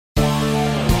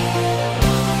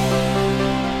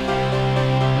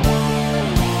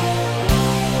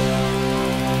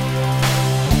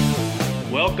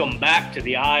Welcome back to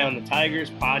the Eye on the Tigers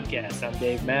podcast. I'm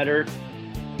Dave Matter,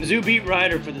 Mizzou beat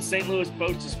writer for the St. Louis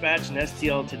Post-Dispatch and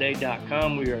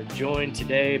STLtoday.com. We are joined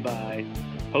today by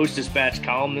Post-Dispatch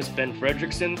columnist Ben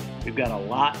Frederickson. We've got a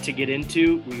lot to get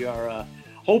into. We are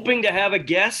hoping to have a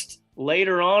guest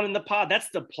later on in the pod. That's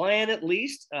the plan, at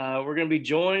least. We're going to be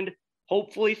joined,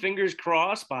 hopefully, fingers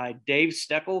crossed, by Dave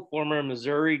Steckel, former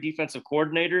Missouri defensive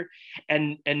coordinator,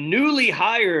 and newly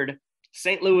hired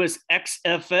St. Louis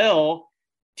XFL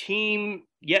team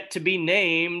yet to be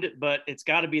named, but it's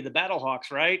got to be the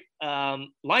Battlehawks, right?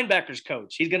 Linebackers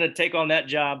coach. He's going to take on that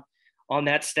job on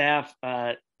that staff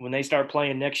when they start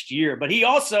playing next year. But he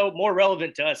also, more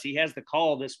relevant to us, he has the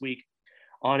call this week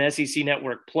on SEC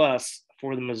Network Plus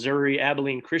for the Missouri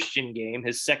Abilene Christian game,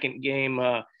 his second game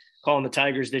calling the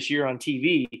Tigers this year on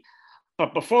TV.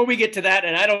 But before we get to that,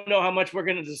 and I don't know how much we're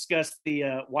going to discuss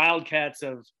the Wildcats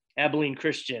of Abilene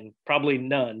Christian, probably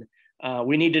none.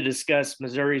 We need to discuss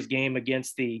Missouri's game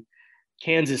against the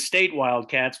Kansas State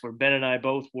Wildcats, where Ben and I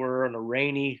both were on a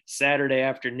rainy Saturday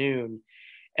afternoon,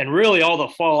 and really all the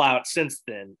fallout since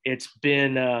then. It's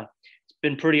been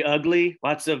pretty ugly.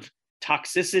 Lots of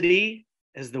toxicity,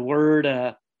 as the word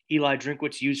Eli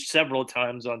Drinkwitz used several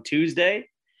times on Tuesday.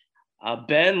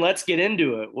 Ben, let's get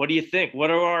into it. What do you think?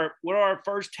 What are our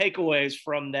first takeaways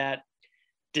from that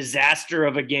disaster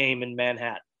of a game in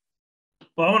Manhattan?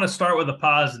 Well, I want to start with a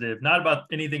positive, not about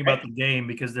anything about the game,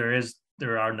 because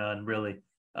there are none really.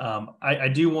 I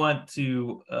do want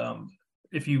to,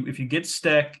 if you get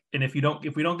Steck, and if we don't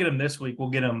get him this week, we'll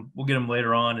get him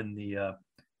later on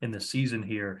in the season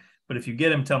here. But if you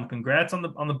get him, tell him congrats on the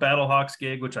Battlehawks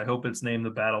gig, which I hope it's named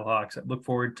the Battlehawks. I look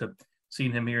forward to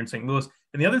seeing him here in St. Louis.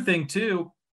 And the other thing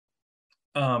too,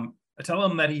 I tell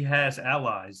him that he has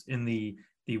allies in the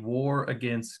war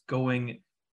against going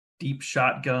deep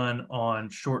shotgun on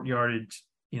short yardage,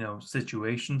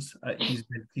 situations.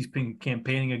 He's been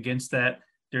campaigning against that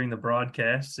during the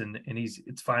broadcasts, and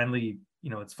it's finally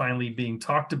being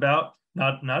talked about.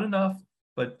 Not enough,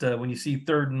 but when you see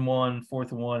 3rd and 1,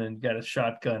 4th and 1, and got a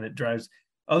shotgun, it drives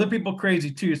other people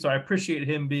crazy too. So I appreciate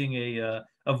him being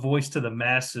a voice to the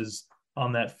masses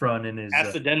on that front. And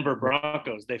that's the Denver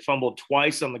Broncos. They fumbled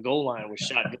twice on the goal line with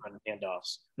shotgun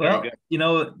handoffs. Well,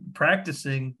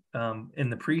 practicing in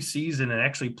the preseason and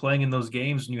actually playing in those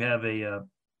games, and you have a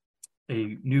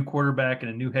new quarterback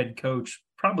and a new head coach,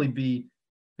 probably be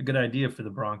a good idea for the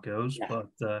Broncos. Yeah.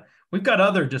 But we've got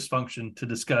other dysfunction to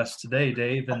discuss today,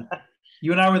 Dave. And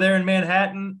you and I were there in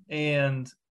Manhattan.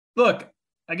 And look,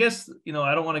 I guess, I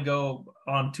don't want to go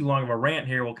on too long of a rant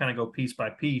here. We'll kind of go piece by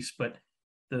piece. But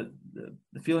the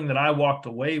feeling that I walked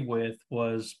away with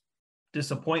was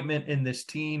disappointment in this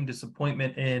team,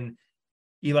 disappointment in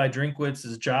Eli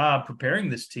Drinkwitz's job preparing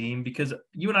this team, because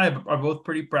you and I are both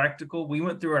pretty practical. We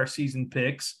went through our season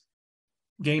picks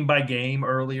game by game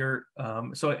earlier.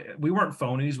 So we weren't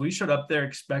phonies. We showed up there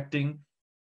expecting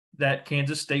that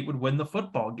Kansas State would win the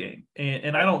football game.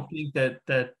 And I don't think that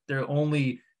the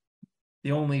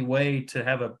only way to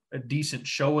have a decent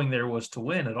showing there was to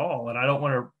win at all. And I don't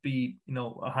want to be,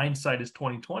 a hindsight is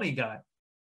 2020 guy.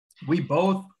 We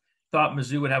both thought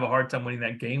Mizzou would have a hard time winning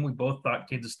that game. We both thought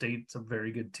Kansas State's a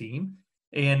very good team.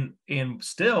 And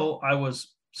still I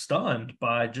was stunned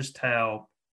by just how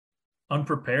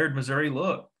unprepared Missouri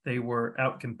looked. They were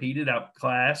outcompeted,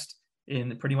 outclassed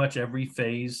in pretty much every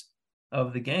phase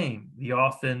of the game. The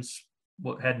offense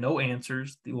had no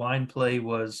answers. The line play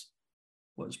was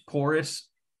porous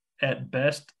at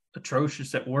best,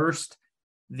 atrocious at worst.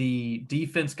 The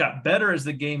defense got better as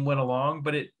the game went along,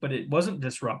 but it wasn't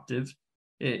disruptive.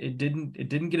 It didn't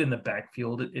get in the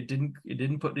backfield. It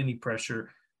didn't put any pressure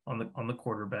on the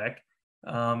quarterback.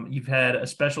 You've had a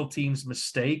special teams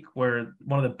mistake where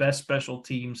one of the best special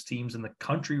teams in the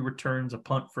country returns a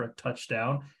punt for a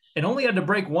touchdown and only had to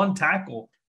break one tackle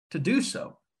to do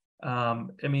so.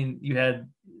 You had,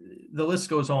 the list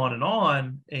goes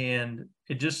on, and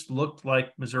it just looked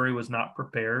like Missouri was not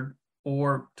prepared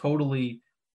or totally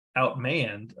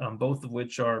outmanned, both of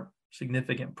which are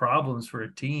significant problems for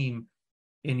a team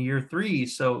in year 3.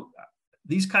 So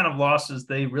these kind of losses,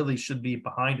 they really should be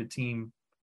behind a team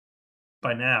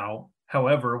by now.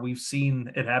 However, we've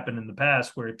seen it happen in the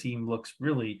past where a team looks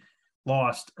really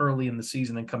lost early in the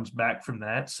season and comes back from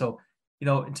that. So,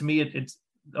 to me, it's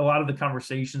a lot of the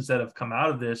conversations that have come out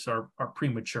of this are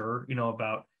premature,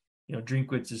 about,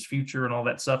 Drinkwitz's future and all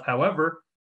that stuff. However,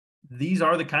 these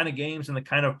are the kind of games and the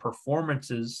kind of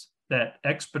performances that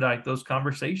expedite those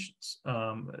conversations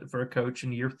for a coach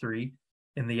in year 3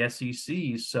 in the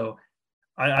SEC. So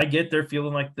I get they're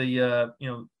feeling like the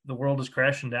world is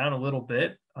crashing down a little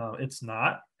bit. It's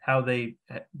not.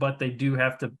 but they do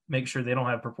have to make sure they don't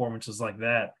have performances like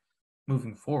that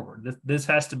moving forward. This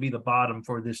has to be the bottom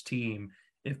for this team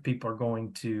if people are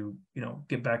going to,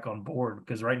 get back on board,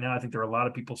 because right now I think there are a lot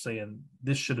of people saying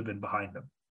this should have been behind them.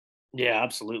 Yeah,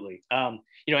 absolutely.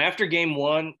 After game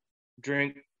one,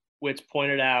 Drinkwitz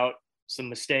pointed out some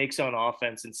mistakes on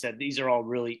offense and said these are all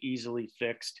really easily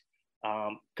fixed.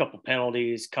 Couple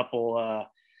penalties, couple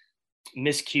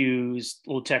miscues,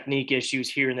 little technique issues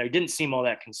here and there. He didn't seem all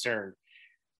that concerned.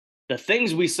 The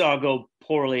things we saw go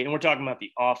poorly, and we're talking about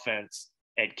the offense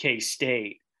at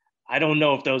K-State, I don't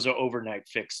know if those are overnight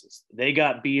fixes. They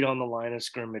got beat on the line of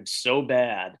scrimmage so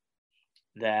bad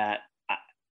that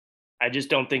I just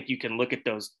don't think you can look at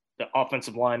the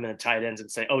offensive linemen and tight ends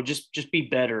and say, oh, just be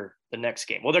better the next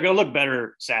game. Well, they're going to look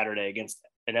better Saturday against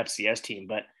an FCS team,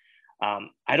 but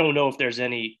I don't know if there's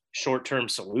any short-term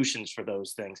solutions for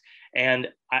those things. And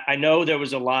I know there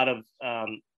was a lot of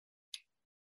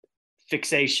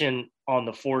fixation on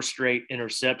the 4 straight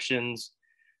interceptions.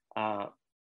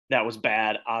 That was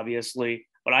bad, obviously,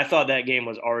 but I thought that game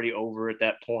was already over at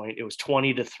that point. It was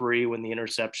 20-3 when the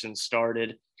interceptions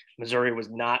started. Missouri was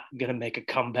not going to make a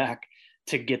comeback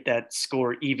to get that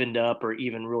score evened up or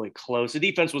even really close. The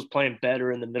defense was playing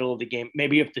better in the middle of the game.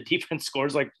 Maybe if the defense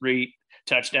scores like 3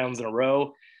 touchdowns in a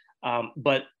row,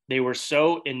 but they were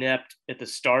so inept at the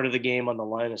start of the game on the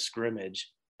line of scrimmage.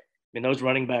 I mean, those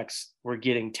running backs were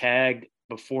getting tagged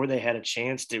before they had a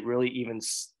chance to really even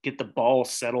get the ball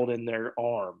settled in their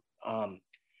arm.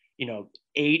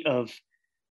 8 of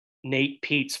Nate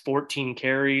Pete's 14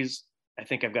 carries, I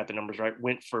think I've got the numbers right,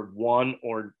 went for 1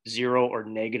 or 0 or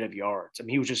negative yards. I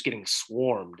mean, he was just getting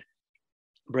swarmed.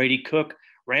 Brady Cook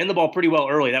ran the ball pretty well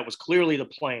early. That was clearly the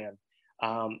plan.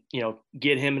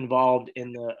 Get him involved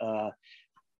in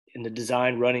the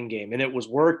design running game, and it was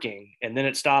working, and then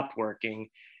it stopped working.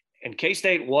 And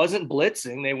K-State wasn't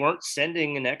blitzing. They weren't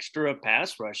sending an extra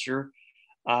pass rusher.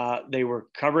 They were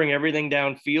covering everything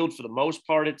downfield for the most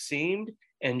part, it seemed,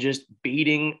 and just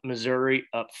beating Missouri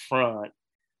up front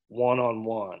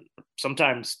 1-on-1,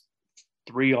 sometimes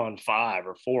 3-on-5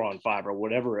 or 4-on-5 or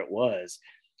whatever it was.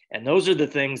 And those are the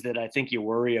things that I think you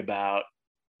worry about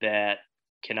that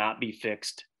cannot be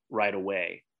fixed right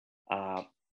away.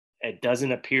 It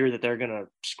doesn't appear that they're going to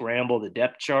scramble the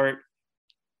depth chart.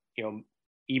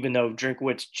 Even though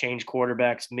Drinkwitz changed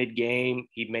quarterbacks mid-game,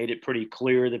 he made it pretty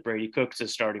clear that Brady Cook's a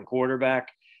starting quarterback.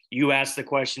 You asked the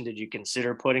question, did you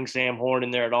consider putting Sam Horn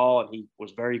in there at all? And he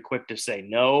was very quick to say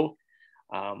no.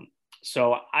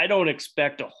 So I don't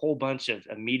expect a whole bunch of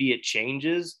immediate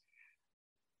changes.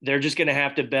 They're just going to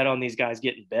have to bet on these guys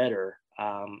getting better.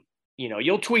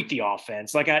 You'll tweak the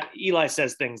offense. Eli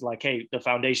says things like, hey, the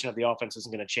foundation of the offense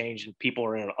isn't going to change and people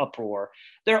are in an uproar.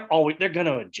 They're going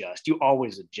to adjust. You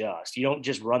always adjust. You don't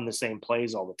just run the same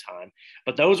plays all the time.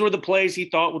 But those were the plays he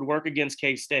thought would work against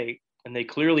K-State, and they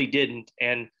clearly didn't.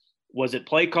 And was it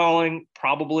play calling?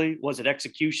 Probably. Was it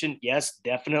execution? Yes,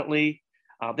 definitely.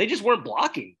 They just weren't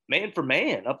blocking man for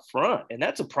man up front, and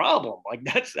that's a problem.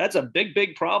 That's a big,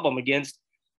 big problem against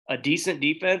a decent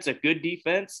defense, a good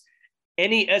defense.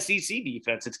 Any SEC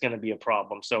defense, it's going to be a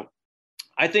problem. So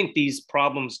I think these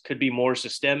problems could be more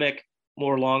systemic,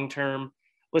 more long-term.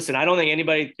 Listen, I don't think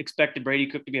anybody expected Brady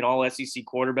Cook to be an all-SEC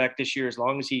quarterback this year, as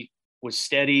long as he was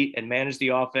steady and managed the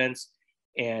offense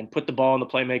and put the ball in the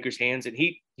playmakers' hands. And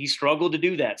he struggled to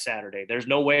do that Saturday. There's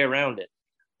no way around it.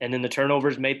 And then the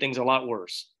turnovers made things a lot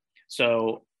worse.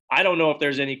 So I don't know if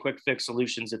there's any quick fix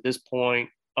solutions at this point,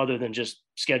 other than just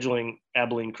scheduling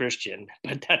Abilene Christian,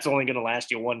 but that's only going to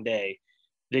last you one day.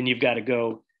 Then you've got to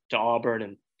go to Auburn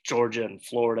and Georgia and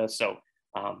Florida. So,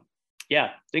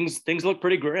 things look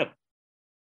pretty grim.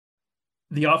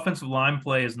 The offensive line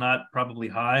play is not probably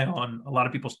high on a lot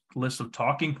of people's list of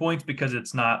talking points because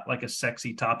it's not like a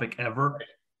sexy topic ever.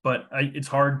 But it's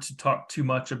hard to talk too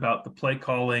much about the play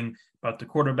calling, about the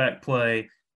quarterback play,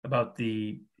 about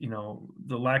the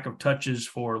lack of touches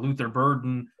for Luther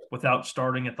Burden without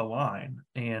starting at the line.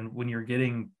 And when you're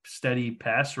getting steady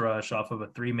pass rush off of a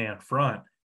 3-man front,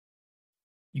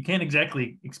 you can't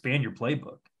exactly expand your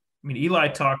playbook. I mean, Eli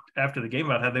talked after the game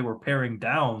about how they were paring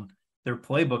down their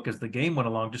playbook as the game went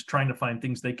along, just trying to find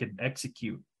things they could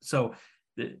execute. So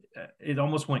it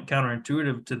almost went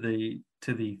counterintuitive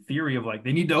to the theory of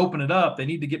they need to open it up. They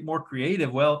need to get more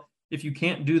creative. Well, if you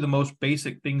can't do the most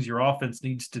basic things your offense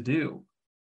needs to do,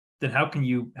 then how can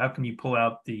you pull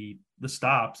out the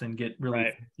stops and get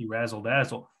really razzle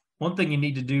dazzle? One thing you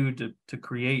need to do to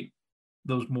create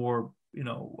those more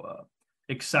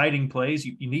exciting plays,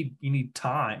 you need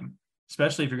time,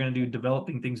 especially if you're going to do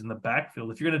developing things in the backfield.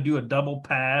 If you're going to do a double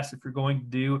pass, if you're going to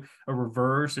do a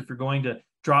reverse, if you're going to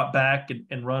drop back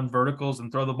and run verticals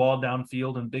and throw the ball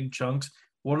downfield in big chunks.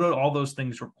 What do all those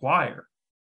things require?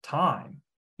 Time.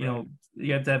 You know,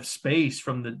 you have to have space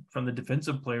from the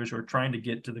defensive players who are trying to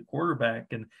get to the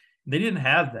quarterback, and they didn't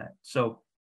have that. So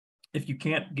if you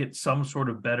can't get some sort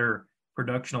of better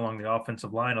production along the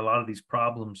offensive line, a lot of these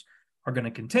problems are going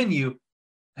to continue.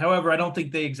 However, I don't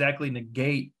think they exactly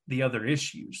negate the other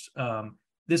issues.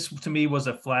 This, to me, was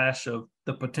a flash of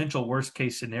the potential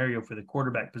worst-case scenario for the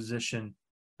quarterback position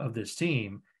of this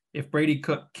team. If Brady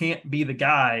Cook can't be the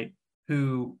guy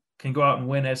who can go out and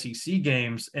win SEC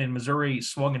games, and Missouri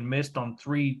swung and missed on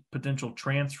 3 potential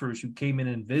transfers who came in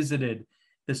and visited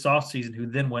this offseason, who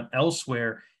then went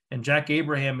elsewhere, and Jack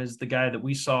Abraham is the guy that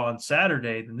we saw on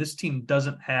Saturday, then this team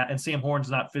doesn't have – and Sam Horn's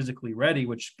not physically ready,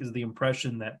 which is the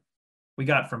impression that we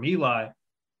got from Eli.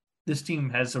 This team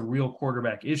has a real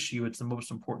quarterback issue. It's the most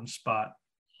important spot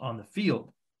on the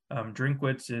field.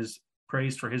 Drinkwitz is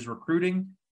praised for his recruiting.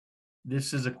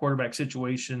 This is a quarterback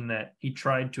situation that he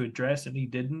tried to address and he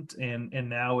didn't. And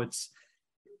now it's,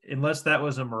 unless that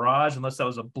was a mirage, unless that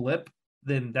was a blip,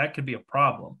 then that could be a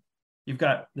problem. You've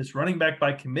got this running back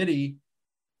by committee.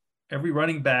 Every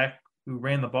running back who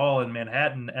ran the ball in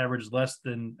Manhattan averaged less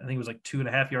than, I think it was like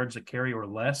 2.5 yards a carry or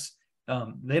less.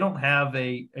 They don't have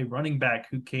a running back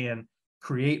who can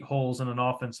create holes in an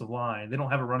offensive line. They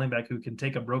don't have a running back who can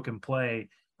take a broken play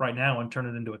right now and turn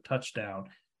it into a touchdown.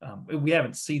 We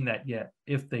haven't seen that yet,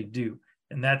 if they do,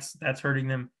 and that's hurting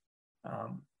them.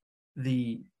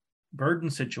 The Burden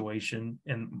situation,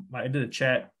 and I did a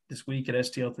chat this week at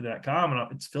STL.com,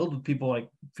 and it's filled with people like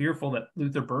fearful that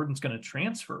Luther Burden's going to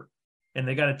transfer, and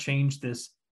they got to change this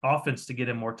offense to get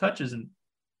him more touches. And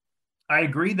I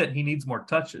agree that he needs more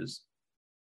touches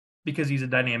because he's a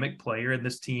dynamic player, and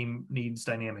this team needs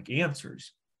dynamic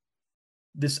answers.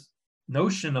 This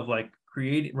notion of like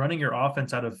running your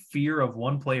offense out of fear of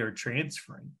one player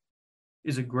transferring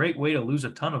is a great way to lose a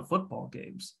ton of football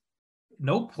games.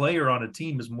 No player on a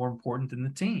team is more important than the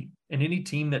team, and any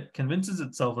team that convinces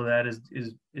itself of that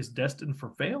is destined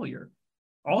for failure.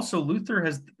 Also, Luther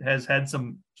has had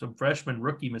some freshman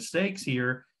rookie mistakes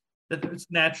here that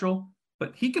it's natural,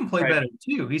 but he can play better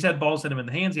too. He's had balls hit him in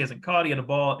the hands he hasn't caught. He had a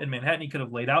ball in Manhattan he could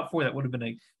have laid out for that would have been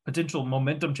a potential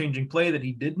momentum changing play that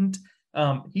he didn't.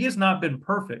 He has not been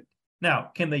perfect.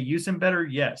 Now, can they use him better?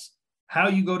 Yes. How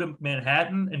you go to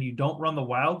Manhattan and you don't run the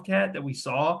Wildcat that we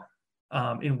saw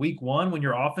in week 1 when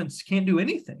your offense can't do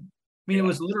anything. I mean, It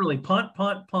was literally punt,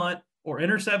 punt, punt, or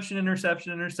interception,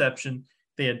 interception, interception.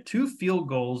 They had 2 field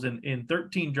goals in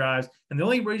 13 drives. And the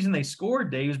only reason they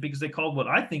scored, Dave, is because they called what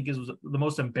I think was the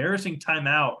most embarrassing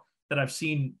timeout that I've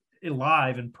seen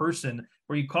live in person,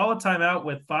 where you call a timeout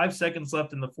with 5 seconds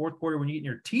left in the fourth quarter when you're getting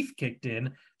your teeth kicked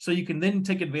in, so you can then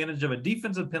take advantage of a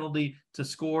defensive penalty to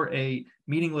score a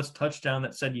meaningless touchdown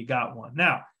that said you got one.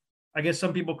 Now, I guess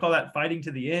some people call that fighting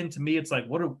to the end. To me, it's like,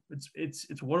 what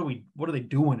are they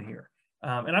doing here?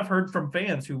 And I've heard from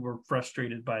fans who were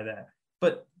frustrated by that.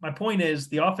 But my point is,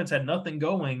 the offense had nothing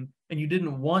going, and you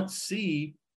didn't once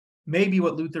see maybe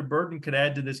what Luther Burden could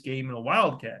add to this game in a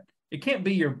Wildcat. It can't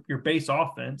be your base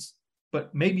offense,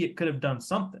 but maybe it could have done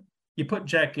something. You put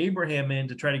Jack Abraham in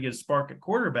to try to get a spark at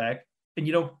quarterback, and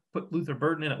you don't put Luther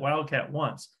Burden in at Wildcat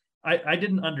once. I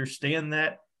didn't understand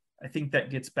that. I think that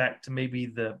gets back to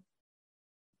maybe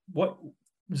what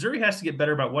Missouri has to get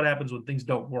better about what happens when things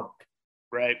don't work.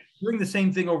 Right. Doing the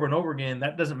same thing over and over again,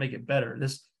 that doesn't make it better.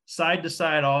 This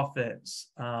side-to-side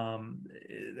offense.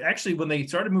 Actually, when they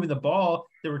started moving the ball,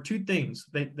 there were 2 things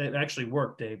that actually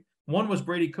worked, Dave. One was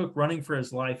Brady Cook running for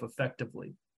his life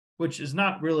effectively, which is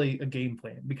not really a game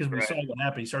plan because we saw what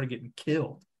happened. He started getting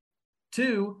killed.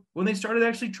 2, when they started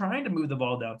actually trying to move the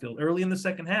ball downfield early in the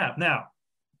second half. Now,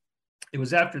 it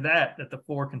was after that the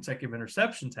 4 consecutive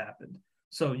interceptions happened.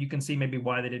 So you can see maybe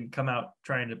why they didn't come out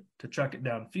trying to chuck it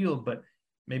downfield, but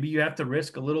maybe you have to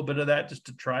risk a little bit of that just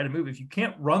to try to move. If you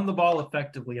can't run the ball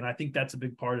effectively, and I think that's a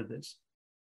big part of this,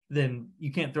 then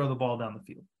you can't throw the ball down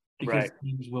the field because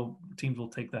teams will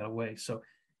take that away. So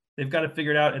they've got to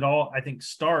figure it out. It all, I think,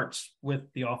 starts with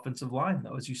the offensive line,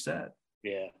 though, as you said.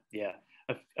 Yeah.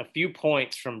 A few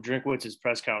points from Drinkwitz's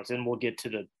press conference, and we'll get to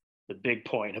the big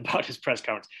point about his press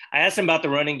conference. I asked him about the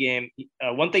running game.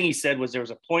 One thing he said was there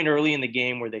was a point early in the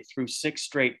game where they threw 6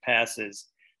 straight passes.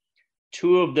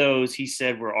 2 of those, he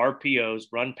said, were RPOs,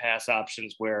 run pass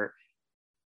options, where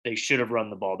they should have run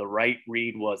the ball. The right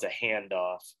read was a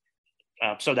handoff.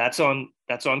 So that's on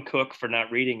Cook for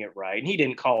not reading it right. And he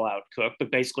didn't call out Cook,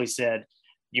 but basically said,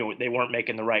 they weren't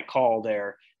making the right call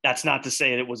there. That's not to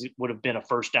say it would have been a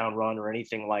first down run or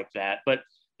anything like that, but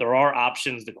there are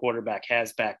options the quarterback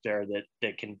has back there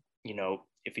that can,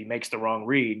 if he makes the wrong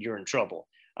read, you're in trouble.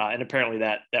 And apparently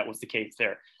that was the case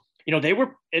there. They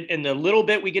were in the little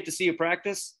bit we get to see a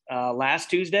practice last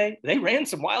Tuesday. They ran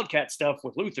some Wildcat stuff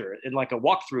with Luther in like a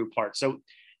walkthrough part. So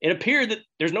it appeared that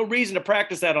there's no reason to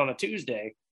practice that on a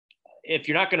Tuesday if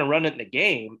you're not going to run it in the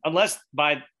game, unless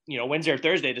by Wednesday or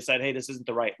Thursday decide, hey, this isn't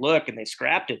the right look, and they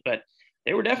scrapped it. But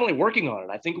they were definitely working on it.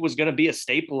 I think it was going to be a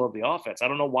staple of the offense. I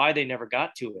don't know why they never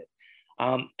got to it.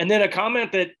 And then a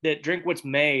comment that Drinkwitz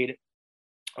made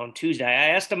on Tuesday, I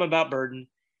asked him about Burden,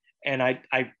 and I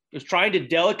was trying to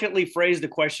delicately phrase the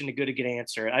question to get a good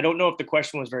answer. I don't know if the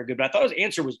question was very good, but I thought his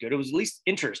answer was good. It was at least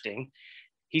interesting.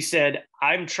 He said,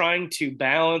 I'm trying to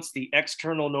balance the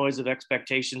external noise of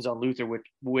expectations on Luther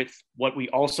with what we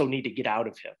also need to get out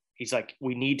of him. He's like,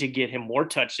 we need to get him more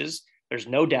touches. There's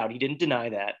no doubt. He didn't deny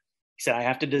that. He said, I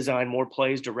have to design more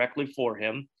plays directly for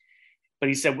him. But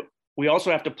he said, we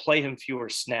also have to play him fewer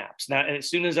snaps. Now, and as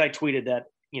soon as I tweeted that,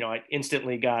 I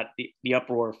instantly got the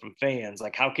uproar from fans.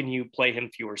 Like, how can you play him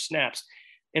fewer snaps?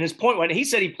 And his point, when he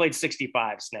said he played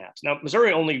 65 snaps. Now,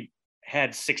 Missouri only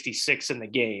had 66 in the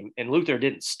game, and Luther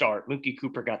didn't start. Mookie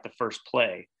Cooper got the first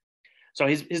play. So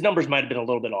his numbers might have been a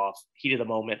little bit off, heat of the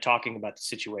moment, talking about the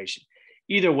situation.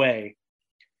 Either way,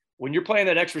 when you're playing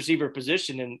that X receiver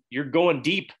position and you're going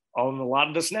deep on a lot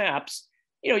of the snaps,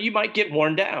 you might get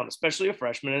worn down, especially a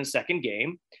freshman in a second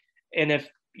game. And if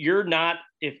you're not,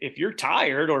 if you're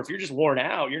tired or if you're just worn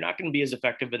out, you're not going to be as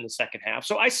effective in the second half.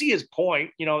 So I see his point.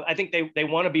 I think they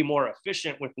want to be more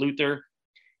efficient with Luther,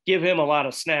 give him a lot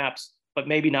of snaps, but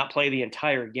maybe not play the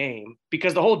entire game,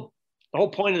 because the whole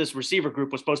point of this receiver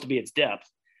group was supposed to be its depth.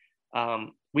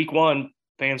 Week one,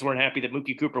 fans weren't happy that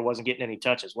Mookie Cooper wasn't getting any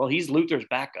touches. Well, he's Luther's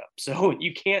backup. So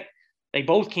they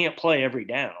both can't play every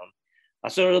down.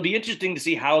 So it'll be interesting to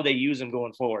see how they use him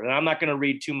going forward. And I'm not going to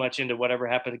read too much into whatever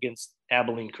happened against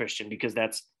Abilene Christian, because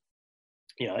that's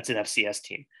an FCS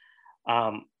team.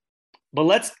 But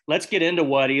let's get into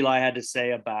what Eli had to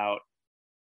say about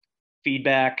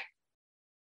feedback,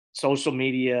 social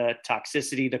media,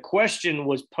 toxicity. The question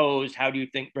was posed, how do you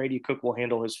think Brady Cook will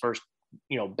handle his first,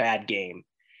 bad game?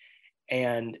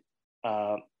 And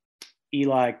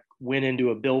Eli went into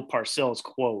a Bill Parcells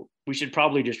quote. We should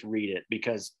probably just read it,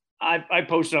 because I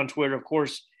posted on Twitter. Of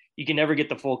course, you can never get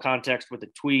the full context with a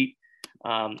tweet.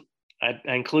 I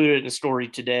included it in a story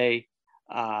today.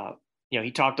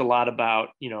 He talked a lot about,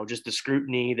 just the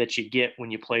scrutiny that you get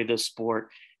when you play this sport.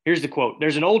 Here's the quote.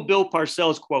 There's an old Bill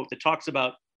Parcells quote that talks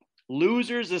about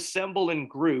losers assemble in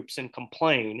groups and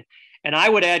complain. And I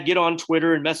would add, get on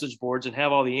Twitter and message boards and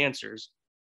have all the answers,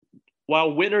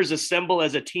 while winners assemble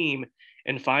as a team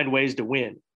and find ways to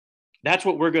win. That's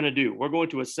what we're going to do. We're going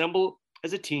to assemble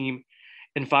as a team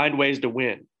and find ways to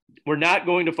win. We're not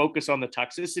going to focus on the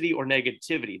toxicity or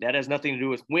negativity. That has nothing to do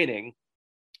with winning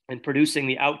and producing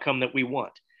the outcome that we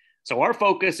want. So our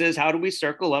focus is, how do we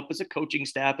circle up as a coaching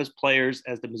staff, as players,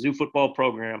 as the Mizzou football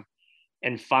program,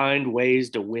 and find ways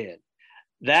to win?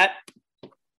 That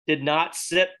did not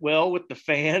sit well with the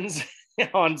fans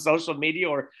on social media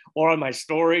or on my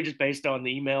story, just based on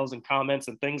the emails and comments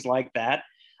and things like that.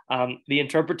 The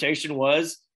interpretation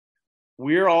was,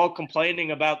 we're all complaining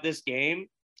about this game,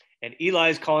 and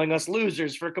Eli's calling us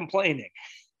losers for complaining.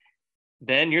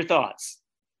 Ben, your thoughts?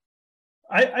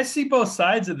 I see both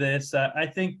sides of this. I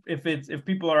think if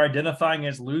people are identifying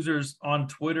as losers on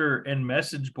Twitter and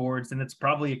message boards, then it's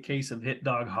probably a case of hit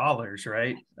dog hollers,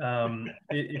 right?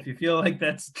 If you feel like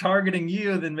that's targeting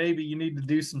you, then maybe you need to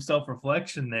do some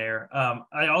self-reflection there.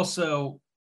 I also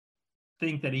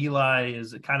think that Eli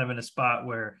is kind of in a spot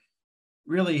where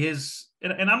really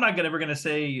and I'm not ever going to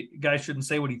say guys shouldn't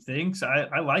say what he thinks.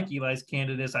 I like Eli's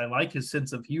candidness. I like his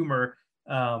sense of humor.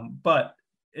 But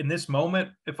in this moment,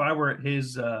 if I were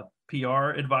his PR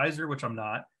advisor, which I'm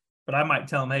not, but I might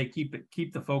tell him, hey,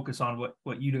 keep the focus on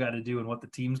what you got to do and what the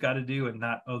team's got to do, and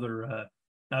not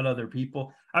other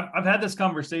people. I've had this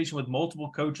conversation with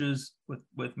multiple coaches,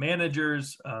 with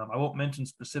managers. I won't mention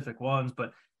specific ones,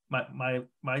 but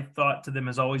my thought to them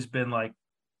has always been like,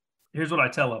 here's what I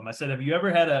tell them. I said, have you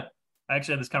ever I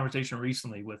actually had this conversation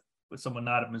recently with someone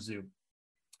not at Mizzou.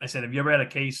 I said, have you ever had a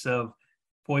case of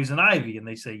poison ivy? And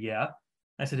they say, yeah.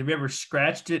 I said, have you ever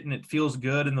scratched it and it feels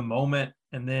good in the moment,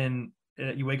 and then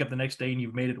you wake up the next day and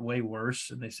you've made it way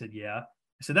worse? And they said, yeah.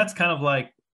 I said, that's kind of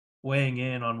like weighing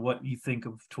in on what you think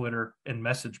of Twitter and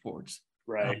message boards.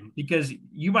 Right. Because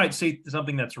you might say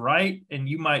something that's right and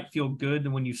you might feel good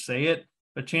when you say it,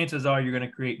 but chances are you're going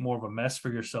to create more of a mess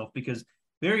for yourself, because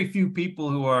very few people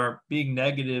who are being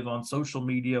negative on social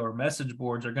media or message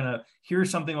boards are going to hear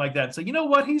something like that and say, you know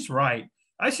what, he's right.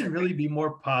 I should really be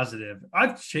more positive.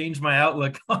 I've changed my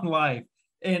outlook on life.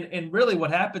 And really what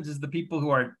happens is the people who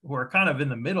are kind of in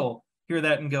the middle hear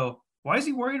that and go, Why is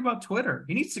he worried about Twitter?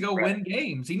 He needs to go win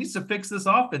games. He needs to fix this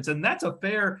offense. And that's a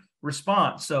fair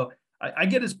response. So I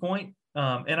get his point.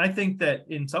 And I think that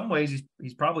in some ways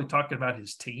he's probably talking about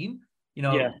his team.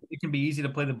 It can be easy to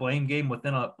play the blame game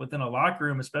within a locker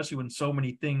room, especially when so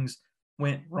many things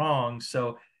went wrong.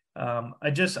 So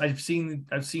I've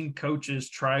seen coaches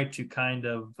try to kind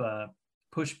of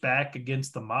push back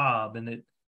against the mob, and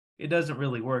it doesn't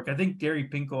really work. I think Gary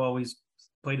Pinkel always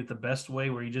played it the best way,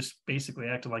 where he just basically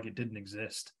acted like it didn't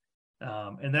exist.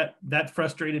 And that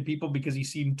frustrated people because he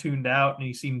seemed tuned out and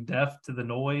he seemed deaf to the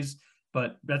noise.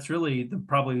 But that's really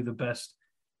probably the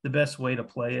best way to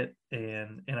play it.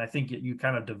 And I think you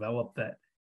kind of develop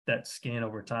that skin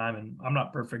over time. And I'm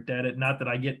not perfect at it. Not that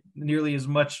I get nearly as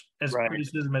much as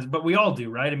criticism but we all do,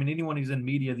 right? I mean, anyone who's in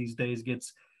media these days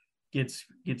gets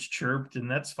chirped, and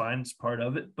that's fine. It's part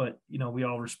of it. But we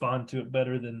all respond to it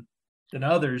better than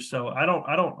others. So I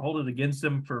don't hold it against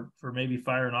them for maybe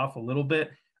firing off a little bit.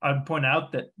 I'd point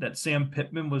out that Sam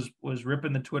Pittman was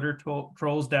ripping the Twitter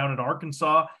trolls down at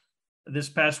Arkansas this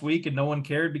past week, and no one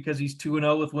cared because he's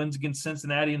 2-0 with wins against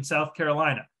Cincinnati and South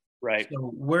Carolina. Right.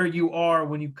 So where you are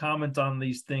when you comment on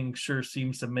these things sure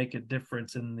seems to make a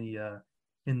difference in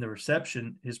the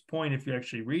reception. His point, if you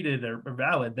actually read it, are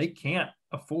valid. They can't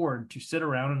afford to sit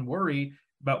around and worry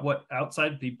about what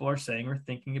outside people are saying or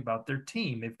thinking about their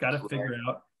team. They've got to figure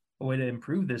out a way to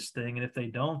improve this thing. And if they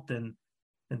don't, then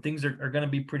things are going to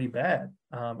be pretty bad.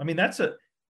 I mean, that's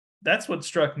what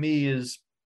struck me is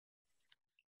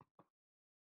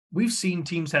we've seen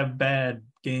teams have bad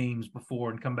games before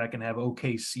and come back and have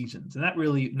okay seasons. And that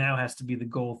really now has to be the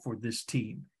goal for this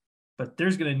team. But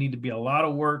there's going to need to be a lot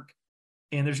of work,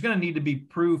 and there's going to need to be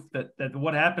proof that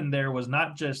what happened there was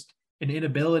not just an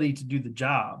inability to do the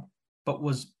job, but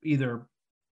was either,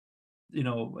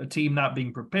 a team not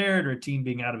being prepared or a team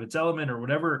being out of its element or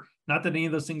whatever. Not that any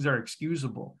of those things are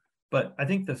excusable, but I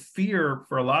think the fear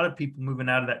for a lot of people moving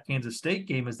out of that Kansas State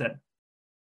game is that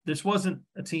this wasn't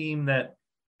a team that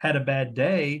had a bad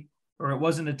day, or it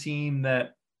wasn't a team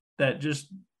that just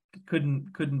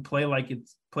couldn't play like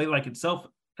itself.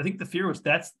 I think the fear was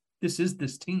this is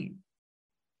this team.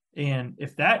 And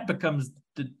if that becomes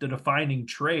the defining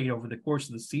trait over the course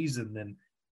of the season, then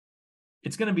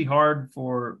it's going to be hard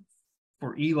for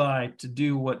Eli to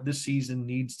do what this season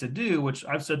needs to do, which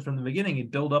I've said from the beginning,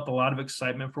 it build up a lot of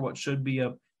excitement for what should be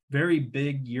a very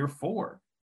big year 4.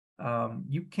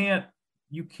 You can't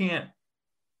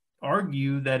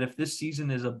argue that if this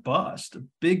season is a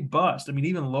big bust, I mean,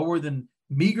 even lower than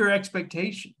meager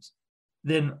expectations,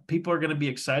 then people are going to be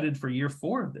excited for year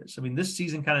 4 of this. I mean, this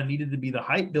season kind of needed to be the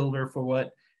hype builder for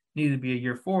what needed to be a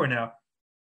year 4. Now,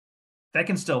 that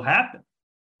can still happen.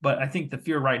 But I think the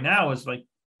fear right now is like,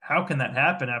 how can that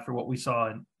happen after what we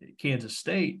saw in Kansas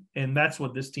State? And that's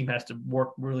what this team has to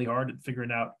work really hard at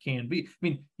figuring out can be. I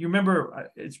mean, you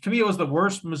remember, to me, it was the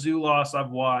worst Mizzou loss I've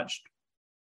watched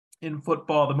in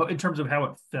football, in terms of how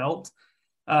it felt.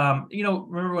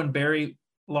 Remember when Barry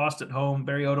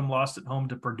Odom lost at home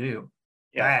to Purdue?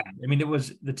 Yeah. Bad. I mean, it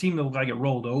was the team that looked like it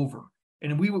rolled over.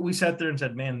 And we sat there and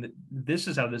said, man, this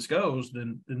is how this goes.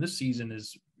 Then this season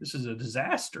this is a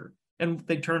disaster. And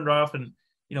they turned off, and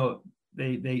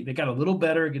they got a little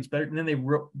better against better, and then they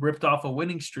ripped off a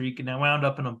winning streak and now wound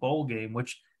up in a bowl game,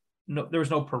 which there was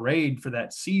no parade for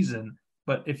that season.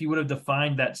 But if you would have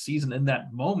defined that season in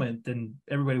that moment, then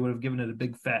everybody would have given it a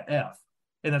big fat F.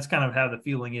 And that's kind of how the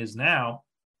feeling is now.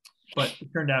 But it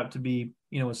turned out to be,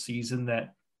 a season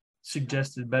that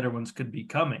suggested better ones could be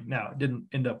coming. Now, it didn't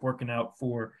end up working out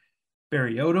for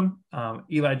Barry Odom.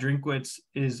 Eli Drinkwitz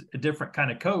is a different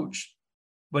kind of coach,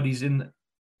 but he's in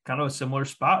kind of a similar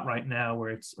spot right now where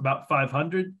it's about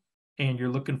 500 and you're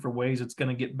looking for ways it's going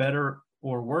to get better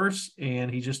or worse.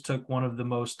 And he just took one of the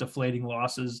most deflating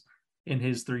losses in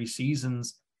his 3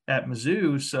 seasons at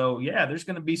Mizzou. So yeah, there's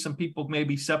going to be some people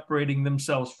maybe separating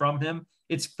themselves from him.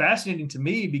 It's fascinating to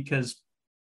me because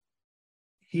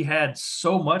he had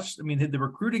so much. I mean, the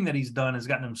recruiting that he's done has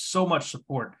gotten him so much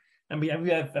support. I mean,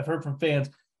 I've heard from fans,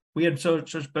 we had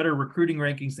such better recruiting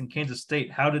rankings than Kansas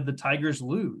State. How did the Tigers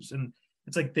lose? And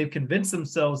it's like they've convinced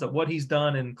themselves that what he's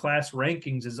done in class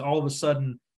rankings is all of a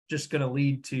sudden just going to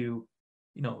lead to,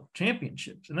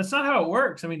 championships. And that's not how it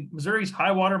works. I mean, Missouri's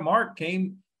high water mark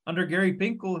came under Gary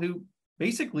Pinkel, who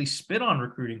basically spit on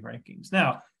recruiting rankings.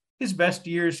 Now, his best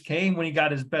years came when he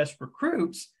got his best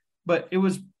recruits, but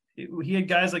he had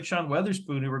guys like Sean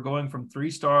Weatherspoon who were going from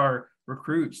 3-star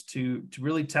recruits to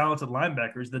really talented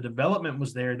linebackers. The development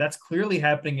was there. That's clearly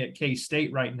happening at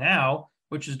K-State right now,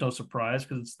 which is no surprise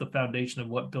because it's the foundation of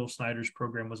what Bill Snyder's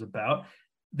program was about.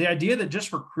 The idea that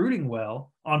just recruiting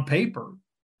well on paper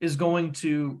is going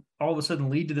to all of a sudden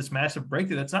lead to this massive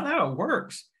breakthrough. That's not how it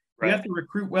works. Right. You have to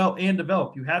recruit well and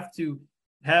develop. You have to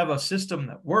have a system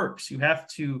that works. You have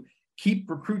to keep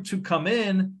recruits who come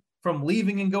in from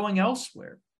leaving and going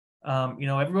elsewhere.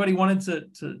 Everybody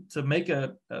wanted to make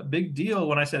a big deal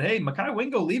when I said, hey, Mekhi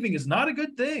Wingo leaving is not a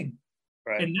good thing.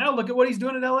 Right. And now look at what he's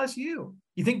doing at LSU.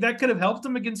 You think that could have helped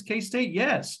him against K-State?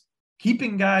 Yes.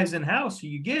 Keeping guys in-house who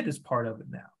you get is part of it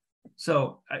now.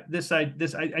 So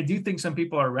I do think some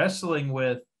people are wrestling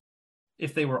with,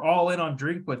 if they were all in on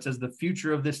Drinkwitz as the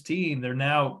future of this team, they're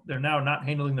now not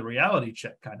handling the reality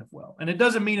check kind of well. And it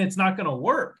doesn't mean it's not going to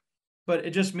work, but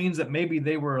it just means that maybe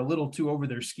they were a little too over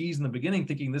their skis in the beginning,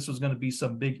 thinking this was going to be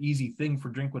some big easy thing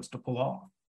for Drinkwitz to pull off.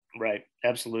 Right.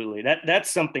 Absolutely. That's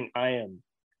something I am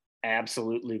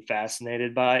absolutely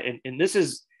fascinated by. And this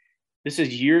is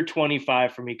year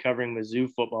 25 for me covering Mizzou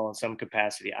football in some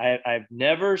capacity. I've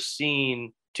never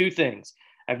seen two things.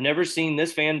 I've never seen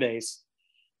this fan base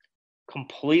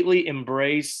completely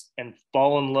embrace and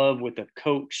fall in love with a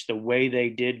coach the way they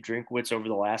did Drinkwitz over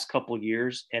the last couple of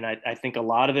years. And I think a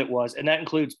lot of it was, and that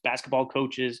includes basketball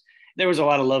coaches. There was a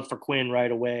lot of love for Quinn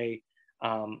right away.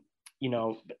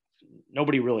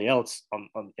 Nobody really else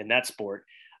in that sport.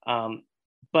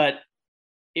 But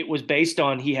it was based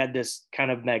on, he had this kind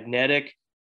of magnetic,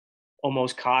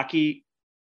 almost cocky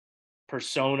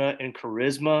persona and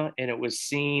charisma. And it was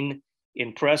seen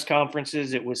in press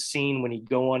conferences. It was seen when he'd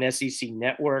go on SEC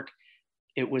Network.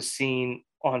 It was seen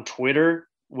on Twitter,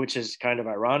 which is kind of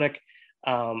ironic.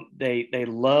 They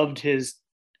loved his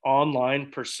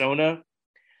online persona.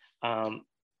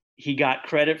 He got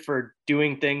credit for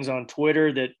doing things on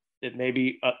Twitter that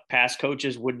maybe past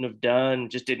coaches wouldn't have done,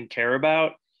 just didn't care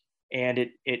about. And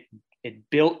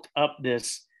it built up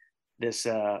this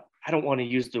I don't want to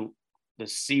use the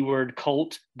C word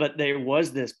cult, but there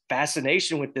was this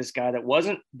fascination with this guy that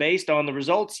wasn't based on the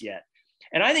results yet.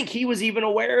 And I think he was even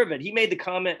aware of it. He made the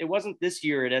comment, it wasn't this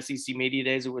year at SEC Media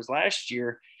Days, it was last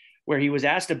year, where he was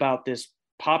asked about this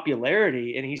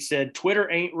popularity. And he said,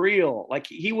 Twitter ain't real. Like,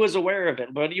 he was aware of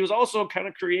it, but he was also kind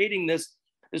of creating this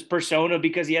persona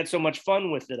because he had so much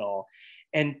fun with it all.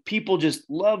 And people just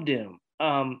loved him.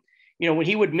 When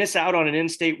he would miss out on an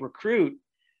in-state recruit,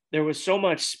 there was so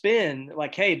much spin,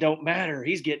 like, hey, don't matter.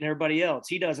 He's getting everybody else.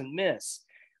 He doesn't miss.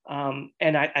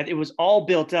 It was all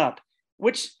built up,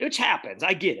 which happens.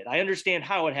 I get it. I understand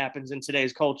how it happens in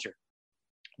today's culture.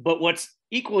 But what's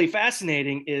equally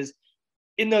fascinating is,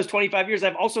 in those 25 years,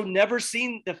 I've also never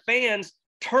seen the fans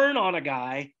turn on a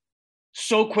guy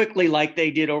so quickly like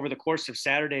they did over the course of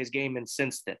Saturday's game and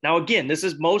since then. Now, again, this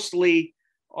is mostly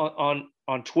on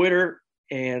Twitter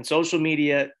and social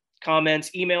media comments,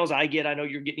 emails I get. I know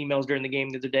you're getting emails during the game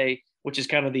the other day, which is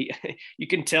kind of you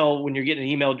can tell when you're getting an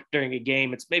email during a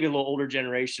game, it's maybe a little older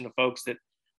generation of folks that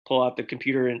pull out the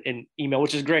computer and email,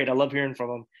 which is great. I love hearing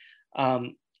from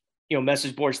them.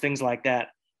 Message boards, things like that.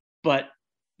 But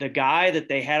the guy that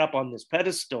they had up on this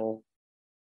pedestal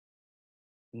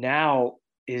now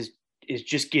is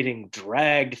just getting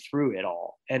dragged through it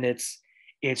all. And it's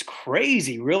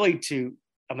crazy, really,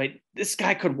 this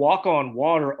guy could walk on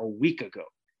water a week ago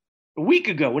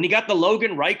when he got the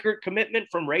Logan Reichert commitment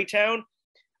from Raytown.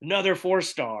 Another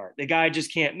 4-star. The guy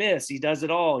just can't miss. He does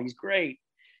it all. He's great.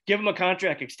 Give him a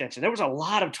contract extension. There was a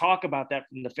lot of talk about that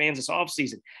from the fans this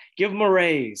offseason. Give him a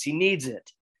raise. He needs it.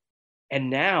 And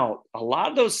now a lot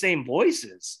of those same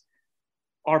voices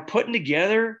are putting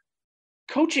together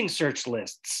coaching search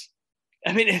lists.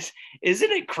 I mean,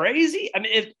 isn't it crazy? I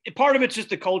mean, part of it's just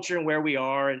the culture and where we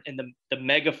are and the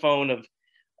megaphone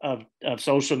of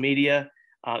social media.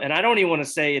 And I don't even want to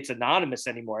say it's anonymous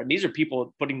anymore. I mean, these are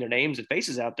people putting their names and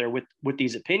faces out there with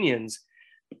these opinions.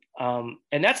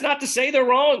 And that's not to say they're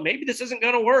wrong. Maybe this isn't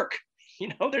going to work.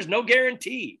 There's no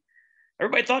guarantee.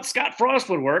 Everybody thought Scott Frost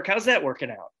would work. How's that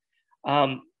working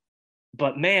out?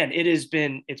 But man, it's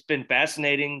been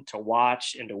fascinating to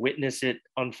watch and to witness it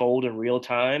unfold in real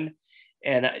time.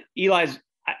 And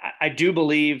I do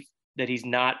believe that he's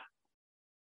not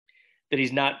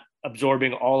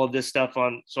absorbing all of this stuff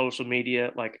on social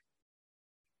media. Like,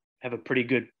 have a pretty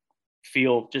good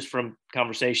feel just from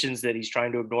conversations that he's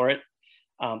trying to ignore it.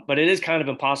 But it is kind of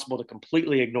impossible to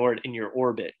completely ignore it in your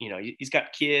orbit. He's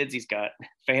got kids, he's got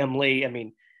family. I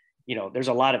mean, there's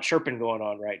a lot of chirping going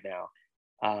on right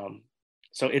now.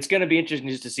 So it's going to be interesting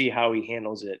just to see how he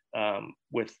handles it.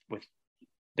 With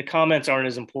the comments aren't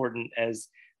as important as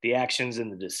the actions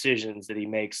and the decisions that he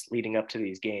makes leading up to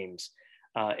these games.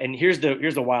 And here's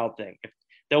the wild thing. If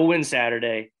they'll win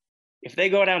Saturday, if they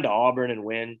go down to Auburn and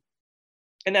win,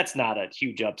 and that's not a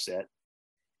huge upset,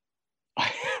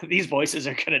 these voices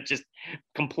are going to just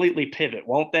completely pivot,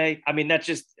 won't they? I mean, that's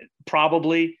just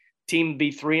probably team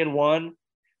be 3-1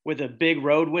 with a big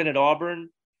road win at Auburn.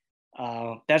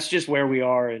 That's just where we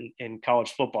are in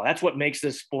college football. That's what makes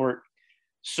this sport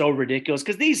so ridiculous,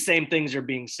 because these same things are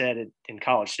being said in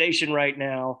College Station right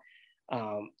now,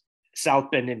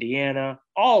 South Bend, Indiana,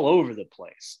 all over the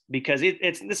place, because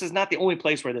this is not the only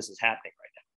place where this is happening right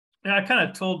now. Yeah,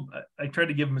 I tried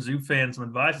to give Mizzou fans some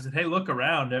advice. I said, hey, look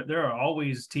around. There are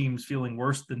always teams feeling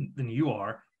worse than you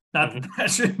are. Not that that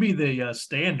should be the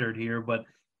standard here, but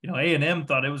A&M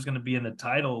thought it was going to be in the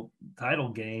title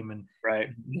game, and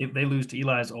they lose to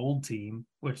Eli's old team,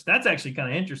 which that's actually kind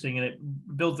of interesting, and it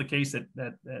builds the case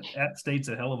that App State's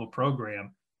a hell of a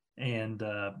program, and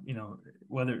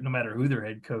no matter who their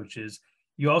head coach is.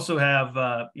 You also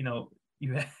have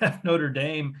you have Notre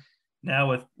Dame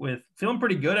now with feeling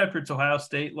pretty good after its Ohio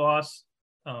State loss,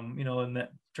 and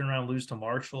that turnaround lose to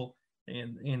Marshall,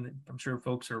 and I'm sure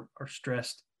folks are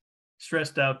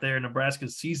stressed out there.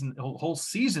 Nebraska's whole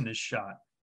season is shot.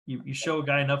 You show a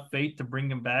guy enough faith to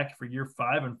bring him back for year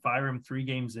 5 and fire him 3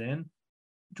 games in.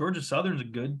 Georgia Southern's a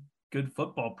good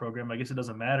football program. I guess it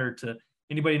doesn't matter to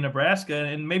anybody in Nebraska,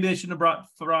 and maybe they shouldn't have brought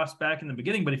Frost back in the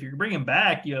beginning, but if you bring him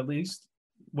back, you at least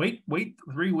wait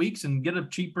 3 weeks and get a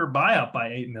cheaper buyout by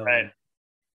 $8 million.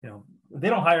 Right. If they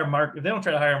don't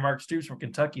try to hire Mark Stoops from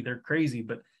Kentucky, they're crazy,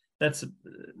 but that's a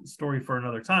story for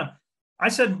another time. I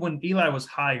said when Eli was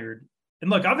hired, and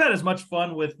look, I've had as much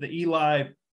fun with the Eli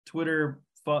Twitter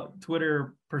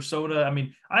persona. I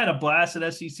mean, I had a blast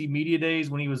at SEC Media Days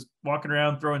when he was walking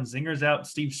around throwing zingers out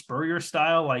Steve Spurrier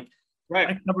style. Like,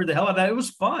 I covered the hell out of that. It was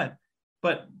fun.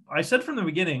 But I said from the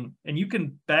beginning, and you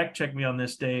can back check me on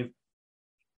this, Dave,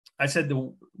 I said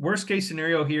the worst case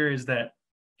scenario here is that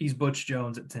he's Butch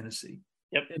Jones at Tennessee.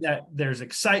 Yep. That there's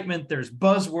excitement, there's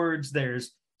buzzwords,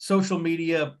 there's social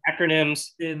media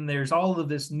acronyms, and there's all of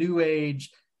this new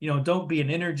age, don't be an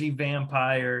energy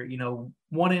vampire,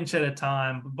 1 inch at a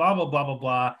time, blah, blah, blah, blah,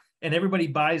 blah. And everybody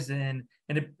buys in,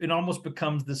 and it almost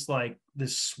becomes this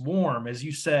swarm. As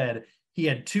you said, he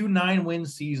had 2 9-win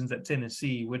seasons at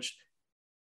Tennessee, which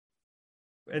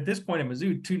at this point in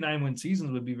Mizzou, 2 9-win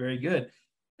seasons would be very good.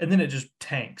 And then it just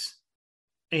tanks.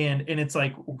 And it's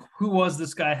like, who was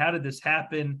this guy? How did this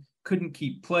happen? Couldn't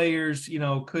keep players,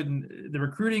 the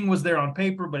recruiting was there on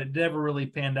paper, but it never really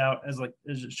panned out as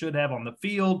it should have on the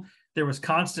field. There was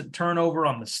constant turnover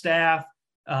on the staff.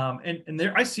 And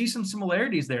there, I see some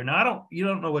similarities there. Now you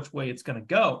don't know which way it's going to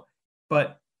go,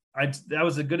 but that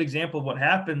was a good example of what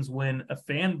happens when a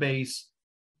fan base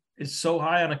is so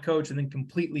high on a coach and then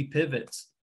completely pivots,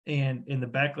 and the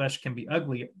backlash can be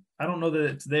ugly. I don't know that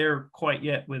it's there quite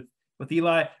yet with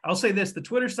Eli. I'll say this, the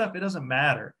Twitter stuff, it doesn't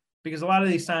matter, because a lot of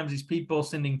these times these people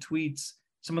sending tweets,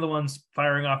 some of the ones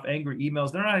firing off angry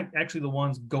emails, they're not actually the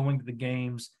ones going to the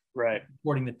games,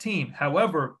 supporting the team.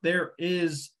 However, there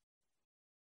is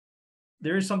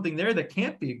something there that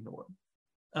can't be ignored.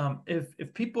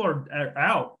 If people are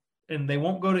out and they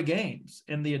won't go to games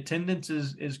and the attendance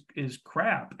is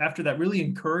crap after that really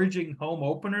encouraging home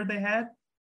opener they had,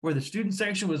 where the student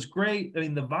section was great. I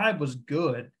mean, the vibe was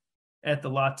good at the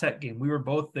La Tech game. We were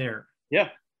both there. Yeah.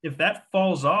 If that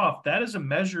falls off, that is a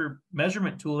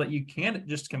measurement tool that you can't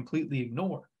just completely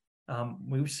ignore.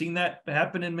 We've seen that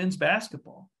happen in men's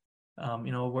basketball,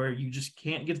 where you just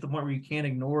can't get to the point where you can't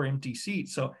ignore empty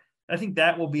seats. So I think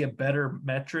that will be a better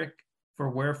metric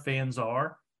for where fans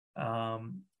are.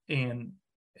 And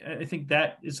I think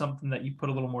that is something that you put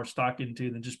a little more stock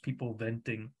into than just people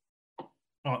venting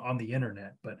on the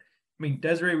internet. But I mean,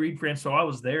 Desiree Reed-Francois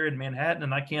was there in Manhattan,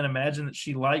 and I can't imagine that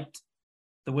she liked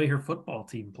the way her football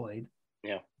team played.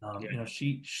 Yeah.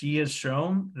 She has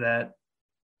shown that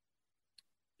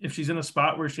if she's in a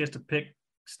spot where she has to pick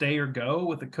stay or go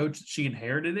with the coach that she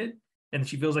inherited it, and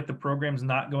she feels like the program's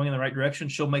not going in the right direction,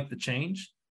 she'll make the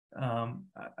change.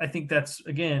 I think that's,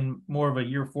 again, more of a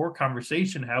year 4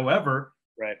 conversation. However,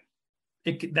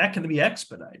 that can be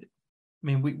expedited. I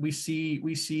mean, we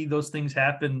see those things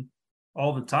happen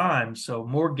all the time. So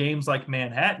more games like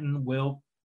Manhattan will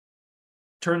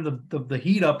turn the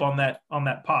heat up on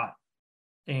that pot,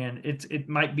 and it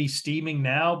might be steaming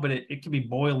now, but it can be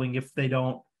boiling if they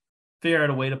don't figure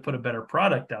out a way to put a better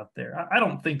product out there. I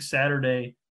don't think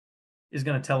Saturday is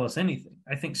going to tell us anything.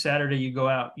 I think Saturday you go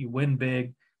out, you win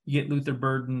big, you get Luther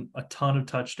Burden a ton of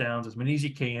touchdowns, as many as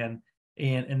you can,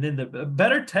 and then the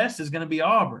better test is going to be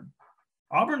Auburn.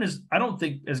 Auburn is, I don't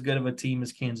think, as good of a team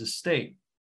as Kansas State,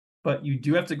 but you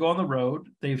do have to go on the road.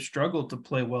 They've struggled to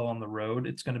play well on the road.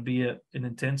 It's going to be an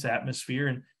intense atmosphere,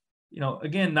 and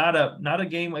again, not a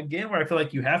game again where I feel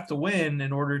like you have to win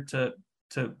in order to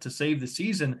save the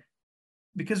season.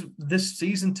 because this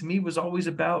season to me was always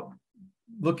about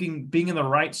being in the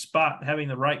right spot, having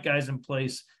the right guys in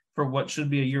place for what should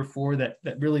be a year 4 that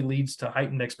really leads to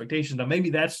heightened expectations. Now, maybe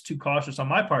that's too cautious on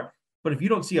my part, but if you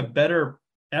don't see a better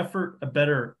effort, a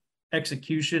better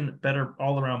execution, better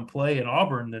all-around play in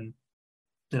Auburn, then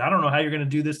I don't know how you're going to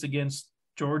do this against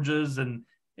Georgia's and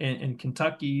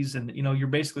Kentucky's. And, you're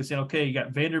basically saying, okay, you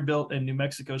got Vanderbilt and New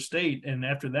Mexico State, and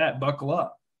after that, buckle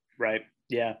up. Right.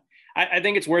 Yeah. I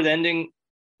think it's worth ending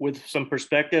with some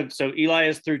perspective. So Eli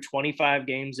is through 25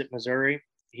 games at Missouri.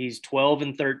 He's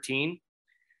 12-13.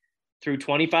 Through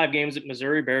 25 games at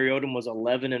Missouri, Barry Odom was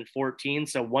 11-14.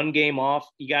 So one game off.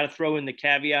 You got to throw in the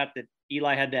caveat that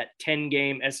Eli had that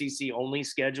 10-game SEC only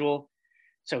schedule.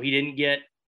 So he didn't get,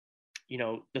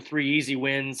 the 3 easy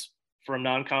wins from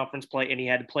non-conference play, and he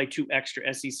had to play 2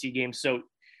 extra SEC games. So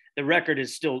the record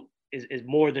is still is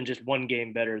more than just one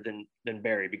game better than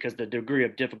Barry, because the degree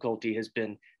of difficulty has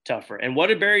been tougher. And what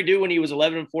did Barry do when he was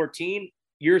 11-14?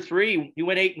 Year 3, he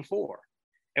went 8-4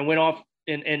 and went off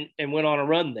and went on a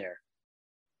run there.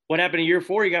 What happened in year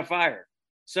 4? He got fired.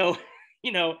 So,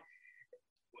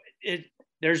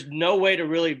 there's no way to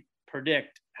really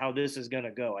predict how this is going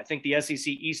to go. I think the SEC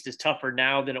East is tougher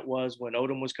now than it was when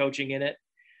Odom was coaching in it.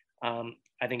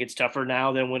 I think it's tougher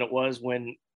now than when it was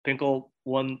when Pinkel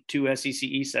won 2 SEC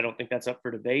East. I don't think that's up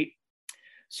for debate.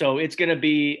 So it's going to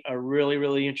be a really,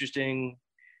 really interesting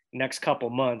next couple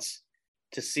months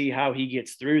to see how he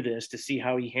gets through this, to see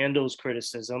how he handles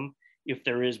criticism, if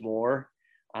there is more,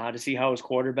 to see how his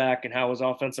quarterback and how his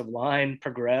offensive line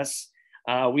progress.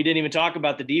 We didn't even talk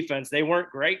about the defense. They weren't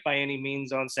great by any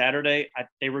means on Saturday.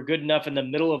 They were good enough in the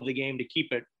middle of the game to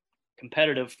keep it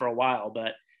competitive for a while,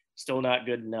 but still not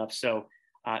good enough. So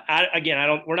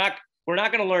we're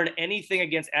not going to learn anything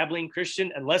against Abilene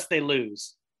Christian unless they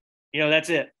lose. That's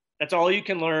it. That's all you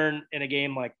can learn in a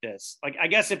game like this. Like, I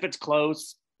guess if it's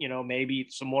close, maybe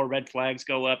some more red flags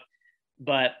go up,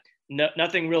 but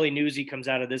nothing really newsy comes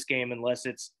out of this game unless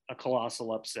it's a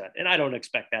colossal upset. And I don't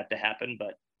expect that to happen,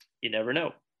 but you never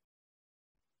know.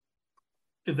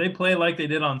 If they play like they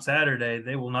did on Saturday,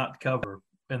 they will not cover,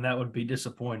 and that would be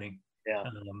disappointing. Yeah.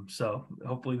 So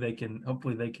hopefully they can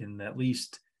at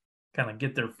least kind of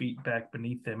get their feet back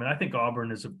beneath them. And I think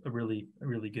Auburn is a really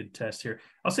good test here.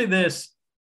 I'll say this,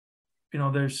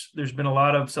 there's been a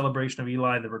lot of celebration of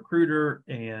Eli, the recruiter.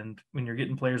 And when you're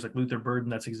getting players like Luther Burden,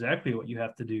 that's exactly what you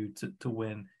have to do to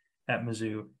win at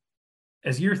Mizzou.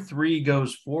 As year 3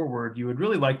 goes forward, you would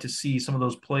really like to see some of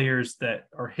those players that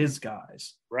are his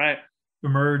guys, right,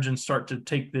 emerge and start to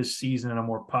take this season in a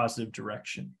more positive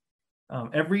direction.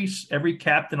 Every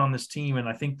captain on this team, and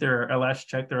I think I last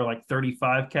checked, there are like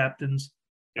 35 captains.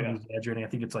 Yeah. I'm exaggerating. I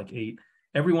think it's like 8.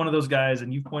 Every one of those guys,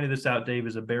 and you pointed this out, Dave,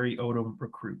 is a Barry Odom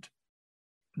recruit.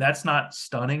 That's not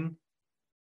stunning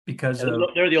because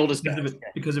they're the oldest guys.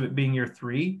 Because of it being year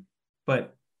 3.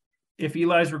 But if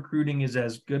Eli's recruiting is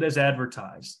as good as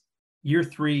advertised, year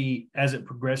 3, as it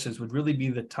progresses, would really be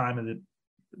the time in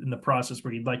the process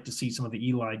where you'd like to see some of the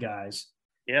Eli guys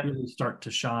really start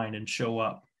to shine and show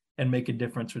up and make a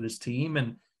difference for this team.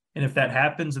 And if that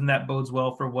happens, and that bodes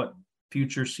well for what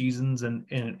future seasons and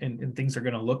things are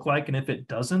going to look like. And if it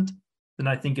doesn't, then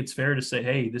I think it's fair to say,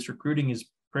 hey, this recruiting is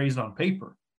praised on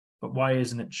paper, but why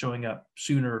isn't it showing up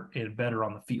sooner and better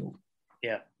on the field?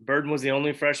 Yeah. Burden was the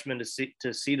only freshman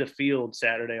to see the field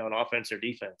Saturday on offense or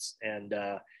defense. And,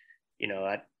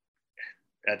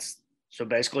 that's so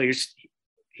basically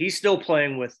he's still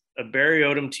playing with a Barry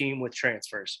Odom team with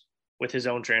transfers, with his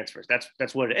own transfers.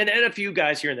 That's what and a few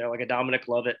guys here and there, like a Dominic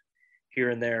Lovett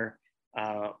here and there.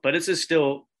 But this is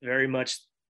still very much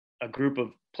a group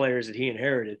of players that he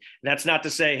inherited. And that's not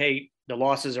to say, hey, the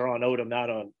losses are on Odom,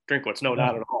 not on Drinkwitz. No,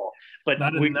 not at all. But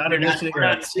we're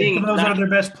not seeing some of those are their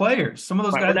best players. Some of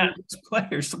those guys are their best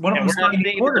players. One of them's not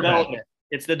even quarterback.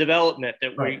 It's the development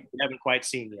that we haven't quite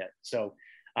seen yet. So,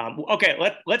 okay,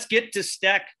 let's get to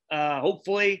Steck,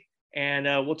 hopefully, and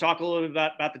we'll talk a little bit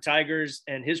about the Tigers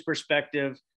and his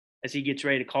perspective as he gets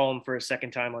ready to call them for a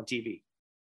second time on TV.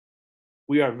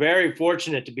 We are very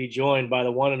fortunate to be joined by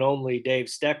the one and only Dave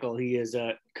Steckel. He is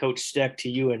Coach Steck to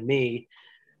you and me.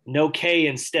 No K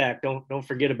in Steck. Don't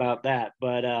forget about that.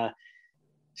 But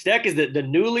Steck is the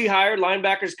newly hired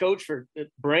linebackers coach for the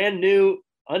brand new,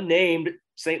 unnamed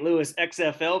St. Louis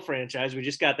XFL franchise. We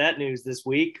just got that news this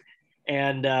week.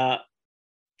 And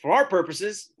for our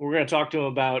purposes, we're going to talk to him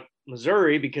about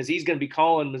Missouri because he's going to be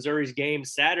calling Missouri's game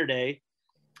Saturday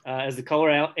as the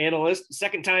color analyst.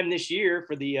 Second time this year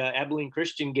for the Abilene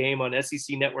Christian game on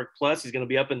SEC Network Plus. He's going to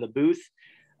be up in the booth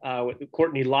with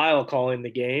Courtney Lyle calling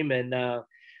the game. And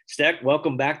Steck,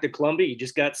 welcome back to Columbia. You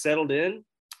just got settled in.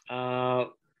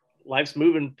 life's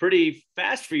moving pretty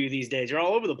fast for you these days. You're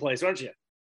all over the place, aren't you?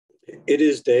 It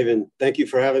is, Dave, and thank you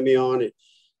for having me on.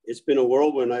 It's been a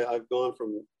whirlwind. I've gone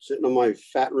from sitting on my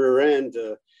fat rear end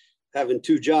to having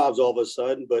 2 jobs all of a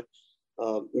sudden. But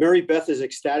Mary Beth is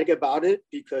ecstatic about it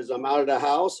because I'm out of the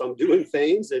house. I'm doing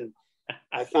things. And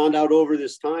I found out over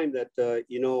this time that,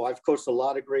 I've coached a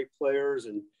lot of great players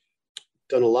and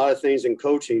done a lot of things in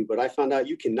coaching, but I found out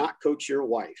you cannot coach your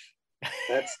wife.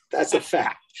 That's a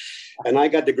fact. And I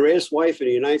got the greatest wife in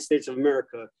the United States of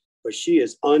America, but she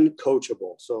is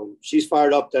uncoachable. So she's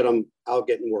fired up that I'm out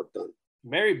getting work done.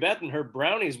 Mary Beth and her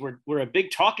brownies were a big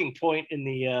talking point in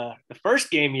the first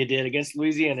game you did against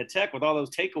Louisiana Tech with all those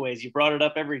takeaways. You brought it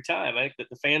up every time. I think that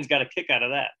the fans got a kick out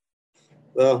of that.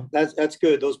 Well, that's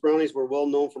good. Those brownies were well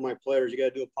known for my players. You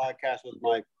got to do a podcast with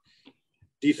my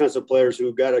defensive players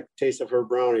who got a taste of her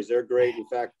brownies. They're great. In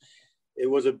fact, it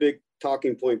was a big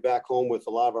talking point back home with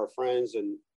a lot of our friends,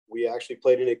 and we actually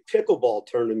played in a pickleball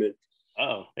tournament.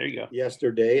 Oh, there you go.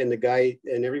 Yesterday, and the guy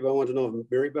and everybody wanted to know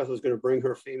if Mary Beth was going to bring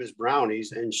her famous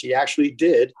brownies, and she actually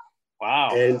did. Wow.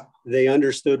 And they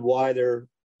understood why they're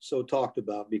so talked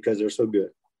about because they're so good.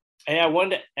 Hey, I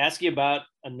wanted to ask you about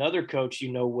another coach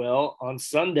you know well. On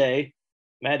Sunday,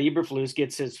 Matt Eberflus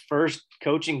gets his first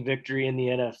coaching victory in the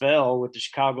NFL with the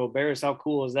Chicago Bears. How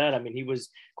cool is that? I mean, he was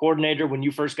coordinator when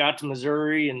you first got to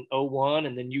Missouri in 2001,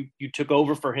 and then you took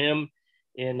over for him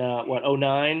in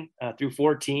 2009 through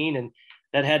 14, and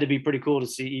that had to be pretty cool to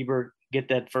see Eber get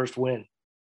that first win.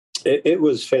 It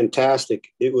was fantastic.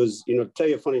 It was, to tell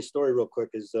you a funny story real quick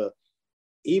is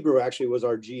Eber actually was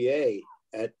our GA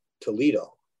at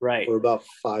Toledo for about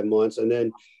 5 months. And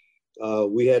then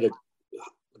we had a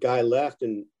guy left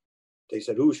and they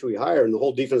said, who should we hire? And the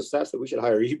whole defensive staff said we should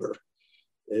hire Eber.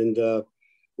 And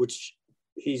which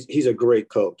he's a great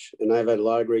coach. And I've had a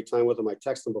lot of great time with him. I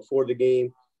texted him before the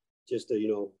game, just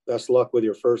to, best luck with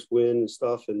your first win and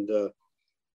stuff. And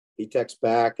he texts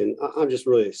back, and I'm just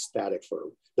really ecstatic for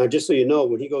him. Now, just so you know,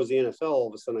 when he goes to the NFL, all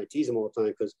of a sudden I tease him all the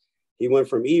time because he went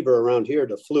from Eber around here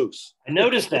to Flus. I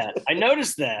noticed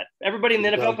that. Everybody in the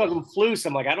NFL calls him Flus.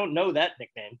 I'm like, I don't know that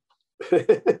nickname.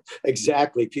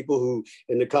 Exactly. People who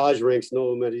in the college ranks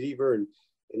know him at Eber, and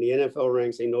in the NFL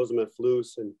ranks, they knows him at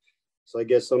Flus. And so I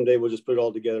guess someday we'll just put it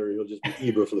all together and he'll just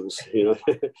be Eberflus,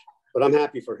 But I'm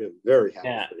happy for him. Very happy.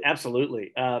 Yeah,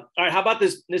 absolutely. All right. How about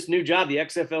this new job? The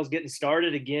XFL is getting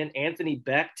started again. Anthony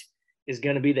Becht is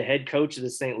going to be the head coach of the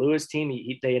St. Louis team.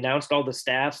 They announced all the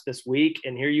staffs this week,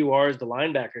 and here you are as the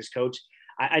linebackers coach.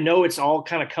 I know it's all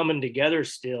kind of coming together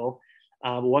still.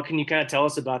 But what can you kind of tell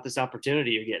us about this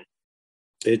opportunity you're getting?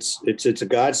 It's a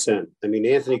godsend. I mean,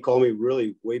 Anthony called me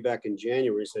really way back in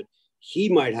January and said he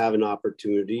might have an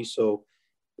opportunity. So,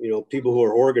 people who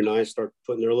are organized start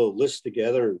putting their little lists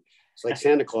together, and it's like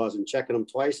Santa Claus and checking them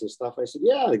twice and stuff. I said,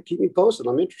 yeah, keep me posted.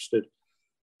 I'm interested.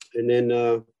 And then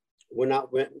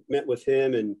met with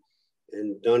him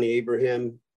and Donnie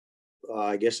Abraham.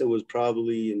 I guess it was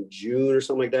probably in June or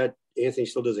something like that. Anthony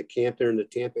still does a camp there in the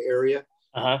Tampa area.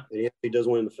 Uh-huh. And Anthony does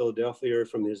one in the Philadelphia area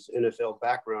from his NFL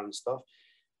background and stuff.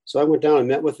 So I went down and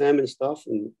met with them and stuff.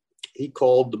 And he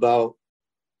called about,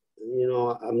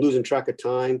 I'm losing track of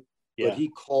time, but he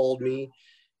called me.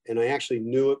 And I actually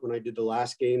knew it when I did the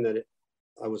last game that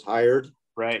I was hired.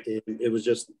 Right. And it was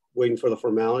just waiting for the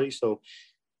formality. So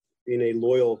being a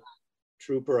loyal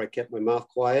trooper, I kept my mouth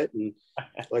quiet and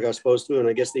like I was supposed to. And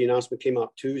I guess the announcement came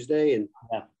out Tuesday, and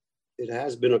it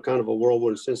has been a kind of a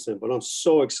whirlwind since then. But I'm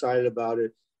so excited about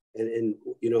it. And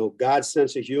God's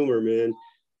sense of humor, man.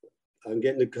 I'm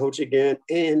getting to coach again.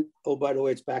 And, oh, by the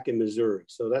way, it's back in Missouri.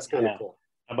 So that's kind of cool.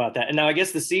 How about that? And now I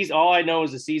guess the season, all I know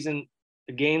is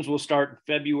the games will start in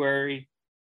February,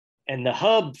 and the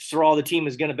hub for all the team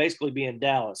is going to basically be in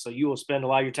Dallas. So you will spend a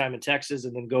lot of your time in Texas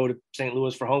and then go to St.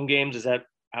 Louis for home games. Is that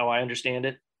how I understand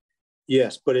it?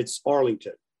 Yes, but it's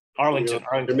Arlington. Arlington.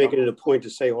 They're making it a point to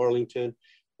say Arlington,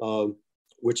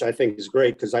 which I think is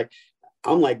great because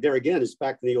I'm like, there again, it's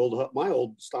back to my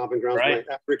old stomping grounds. Right.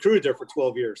 I recruited there for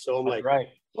 12 years. So I'm That's like, right.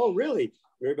 Oh, really?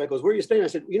 And everybody goes, where are you staying? I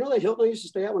said, that Hilton I used to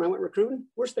stay at when I went recruiting?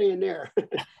 We're staying there.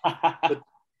 But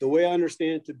the way I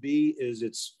understand it to be is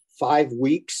it's 5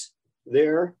 weeks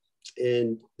there,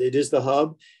 and it is the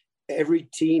hub. Every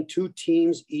team, 2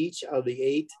 teams each out of the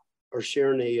 8 are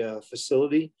sharing a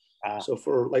facility. So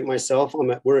for like myself,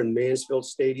 we're in Mansfield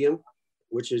Stadium,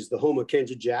 which is the home of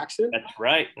Kenja Jackson. That's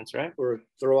right. Or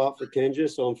throw out for Kenja.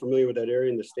 So I'm familiar with that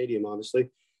area in the stadium,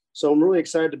 obviously. So I'm really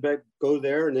excited to go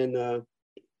there. And then,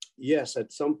 yes,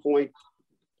 at some point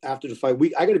after the 5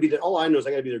 week, I got to be there. All I know is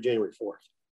I got to be there January 4th.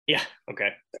 Yeah. Okay.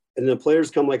 And the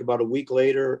players come like about a week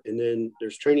later, and then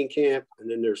there's training camp, and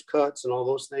then there's cuts and all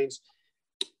those things.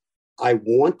 I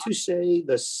want to say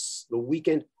the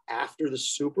weekend after the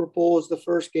Super Bowl is the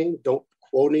first game. Don't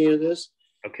quote any of this.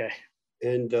 Okay.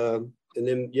 And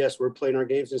then, yes, we're playing our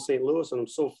games in St. Louis, and I'm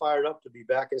so fired up to be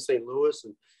back in St. Louis.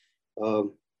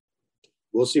 And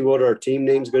we'll see what our team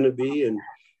name's going to be and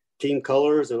team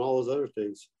colors and all those other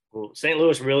things. Well, St.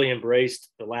 Louis really embraced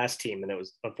the last team, and it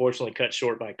was unfortunately cut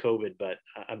short by COVID, but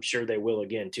I'm sure they will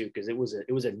again too, because it was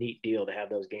a neat deal to have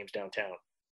those games downtown.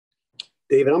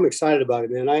 David, I'm excited about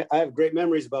it, man. I have great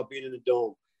memories about being in the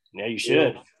Dome. Yeah, you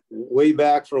should. Way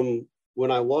back from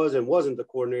when I was and wasn't the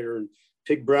coordinator, and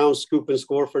Pig Brown scoop and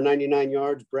score for 99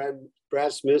 yards,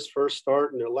 Brad Smith's first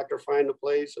start and electrifying the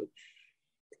place. And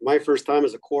my first time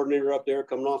as a coordinator up there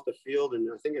coming off the field, and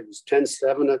I think it was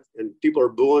 10-7, and people are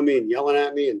booing me and yelling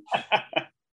at me. And,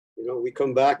 we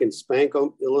come back and spank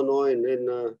them, Illinois, and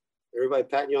then everybody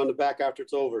patting you on the back after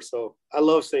it's over. So I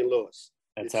love St. Louis.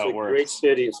 That's how it works. Great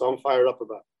city, and so I'm fired up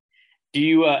about it. Do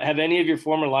you have any of your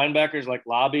former linebackers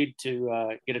lobbied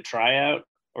to get a tryout,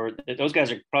 or those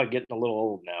guys are probably getting a little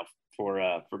old now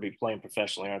for playing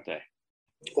professionally, aren't they?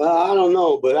 Well, I don't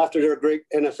know, but after their great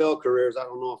NFL careers, I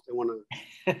don't know if they want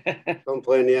to come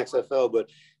play in the XFL.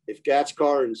 But if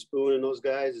Gatchkar and Spoon and those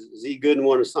guys, Z Gooden,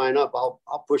 want to sign up,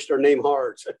 I'll push their name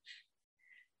hard.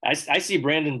 I see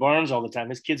Brandon Barnes all the time.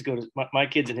 His kids my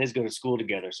kids and his go to school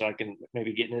together, so I can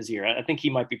maybe get in his ear. I think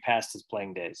he might be past his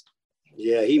playing days.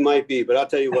 Yeah, he might be, but I'll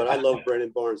tell you what, I love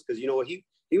Brandon Barnes because you know what, he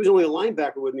was only a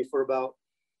linebacker with me for about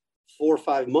 4 or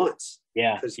 5 months.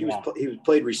 Yeah, because he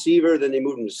played receiver, then they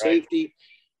moved him to safety,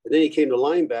 and then he came to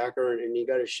linebacker, and he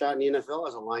got a shot in the NFL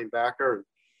as a linebacker. And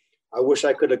I wish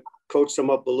I could have coached him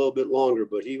up a little bit longer,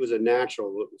 but he was a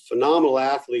natural, phenomenal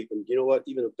athlete, and you know what,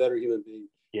 even a better human being.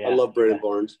 Yeah, I love Brandon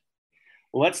Barnes.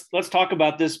 Well, let's talk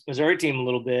about this Missouri team a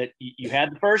little bit. You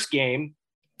had the first game,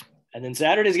 and then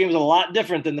Saturday's game was a lot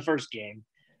different than the first game.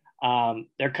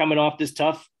 They're coming off this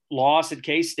tough loss at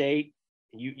K-State.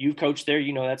 You coached there,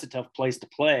 that's a tough place to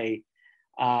play.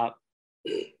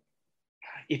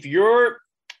 If you're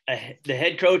the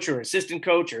head coach or assistant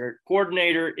coach or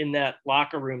coordinator in that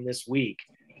locker room this week,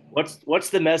 what's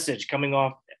the message coming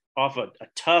off a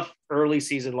tough early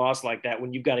season loss like that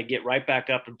when you've got to get right back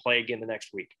up and play again the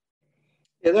next week?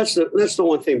 Yeah, that's the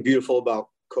one thing beautiful about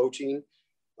coaching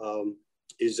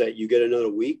is that you get another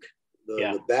week.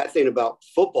 The bad thing about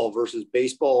football versus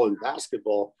baseball and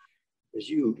basketball is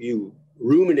you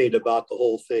ruminate about the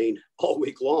whole thing all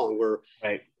week long, where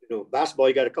basketball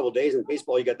you got a couple of days and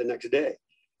baseball you got the next day.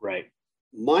 Right.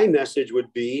 My message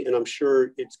would be, and I'm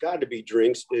sure it's got to be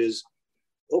Drinks, is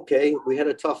okay, we had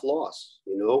a tough loss,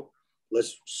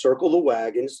 let's circle the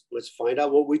wagons, let's find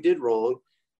out what we did wrong,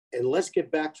 and let's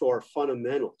get back to our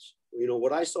fundamentals.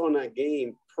 What I saw in that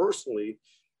game personally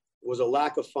was a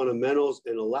lack of fundamentals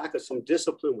and a lack of some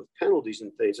discipline with penalties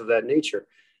and things of that nature.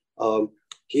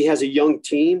 He has a young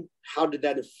team. How did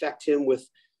that affect him with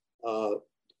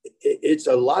it's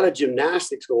a lot of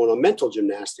gymnastics going on, mental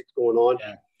gymnastics going on.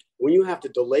 Yeah. When you have to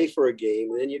delay for a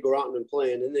game and then you go out and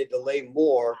play and then they delay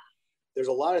more, there's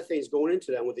a lot of things going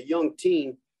into that. With a young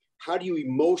team, how do you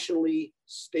emotionally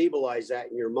stabilize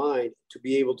that in your mind to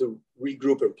be able to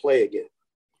regroup and play again?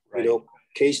 Right.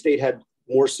 K-State had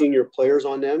more senior players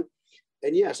on them.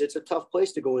 And yes, it's a tough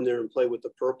place to go in there and play with the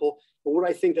purple. But what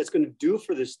I think that's going to do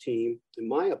for this team, in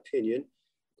my opinion,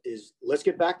 is let's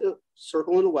get back to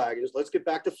circling the wagons. Let's get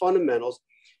back to fundamentals.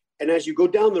 And as you go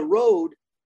down the road,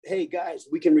 hey, guys,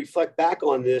 we can reflect back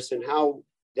on this and how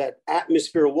that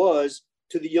atmosphere was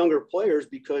to the younger players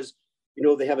because,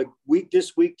 they have a week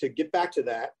this week to get back to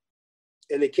that.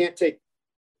 And they can't take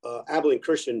Abilene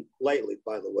Christian lightly,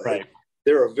 by the way. Right.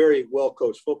 They're a very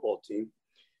well-coached football team.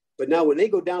 But now when they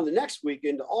go down the next week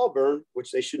into Auburn,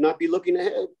 which they should not be looking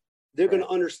ahead, they're going to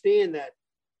understand that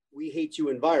we hate you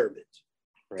environment.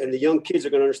 Right. And the young kids are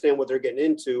going to understand what they're getting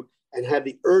into and have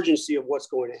the urgency of what's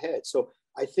going ahead. So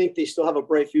I think they still have a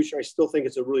bright future. I still think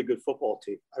it's a really good football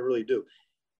team. I really do.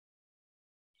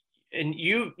 And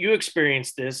you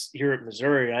experienced this here at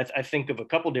Missouri. I think of a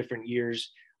couple different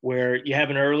years where you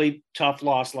have an early tough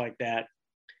loss like that.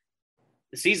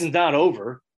 The season's not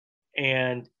over,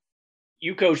 and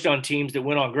you coached on teams that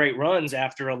went on great runs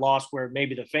after a loss where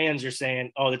maybe the fans are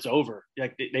saying, "Oh, it's over.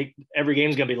 Like every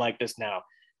game's going to be like this now,"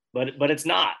 but it's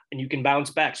not, and you can bounce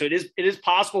back. So it is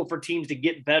possible for teams to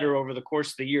get better over the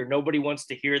course of the year. Nobody wants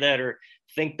to hear that or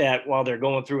think that while they're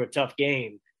going through a tough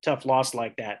loss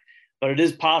like that. But it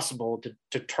is possible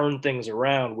to turn things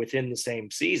around within the same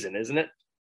season, isn't it?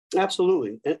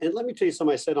 Absolutely. And let me tell you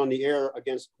something I said on the air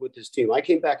with this team. I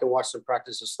came back and watched some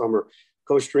practice this summer.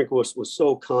 Coach Drinkwitz was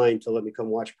so kind to let me come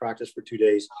watch practice for 2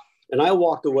 days. And I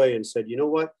walked away and said, you know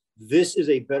what? This is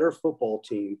a better football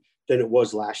team than it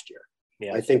was last year.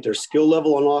 Yeah. I think their skill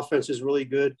level on offense is really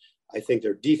good. I think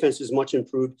their defense is much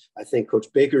improved. I think Coach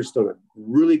Baker's done a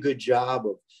really good job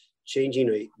of changing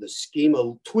the scheme,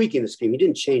 tweaking the scheme. He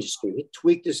didn't change the scheme. He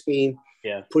tweaked the scheme,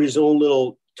 put his own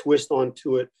little twist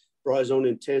onto it, brought his own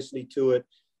intensity to it,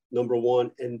 number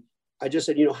one. And I just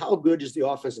said, how good is the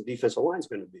offensive and defensive line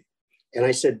going to be? And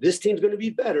I said, this team's going to be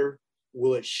better.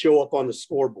 Will it show up on the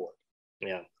scoreboard?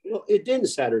 Yeah. Well, it didn't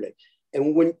Saturday.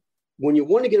 And when you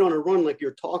want to get on a run like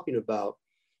you're talking about,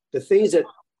 the things that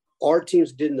our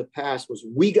teams did in the past was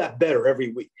we got better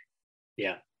every week.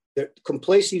 Yeah. The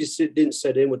complacency didn't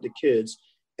set in with the kids,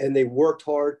 and they worked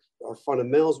hard. Our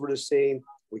fundamentals were the same.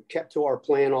 We kept to our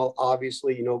plan,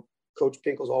 obviously. Coach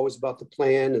Pinkel's always about the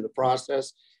plan and the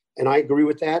process, and I agree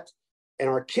with that. And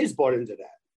our kids bought into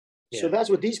that. Yeah. So that's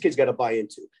what these kids got to buy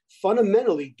into.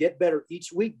 Fundamentally, get better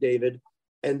each week, David,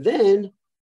 and then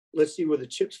let's see where the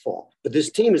chips fall. But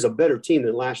this team is a better team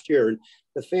than last year, and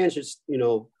the fans just,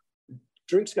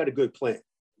 Drink's got a good plan.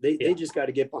 They just got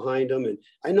to get behind them, and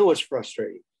I know it's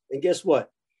frustrating. And guess what?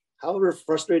 However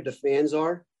frustrated the fans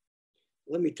are,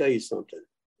 let me tell you something.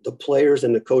 The players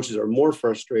and the coaches are more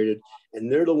frustrated,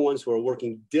 and they're the ones who are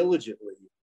working diligently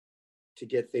to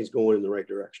get things going in the right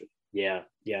direction. Yeah,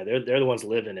 they're the ones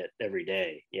living it every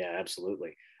day. Yeah,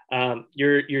 absolutely.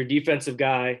 You're a defensive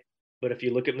guy, but if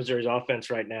you look at Missouri's offense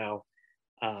right now,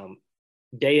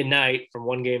 day and night from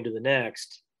one game to the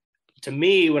next, to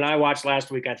me, when I watched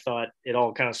last week, I thought it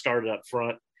all kind of started up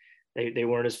front. They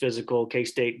weren't as physical.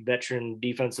 K-State veteran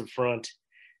defensive front.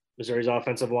 Missouri's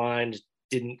offensive line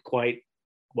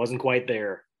wasn't quite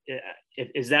there.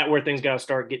 Is that where things got to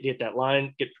start? Get that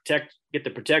line, get the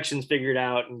protections figured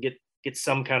out, and get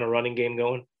some kind of running game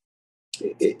going?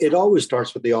 It always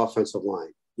starts with the offensive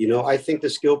line. I think the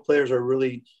skill players are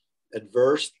really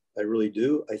adverse. I really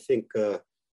do. I think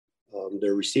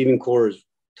their receiving core is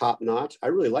top notch. I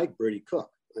really like Brady Cook.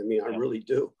 I really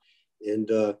do. And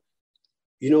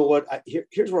you know what?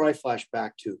 Here's where I flash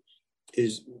back to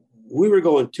is we were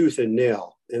going tooth and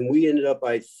nail, and we ended up,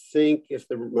 I think, if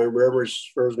my memory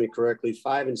serves me correctly,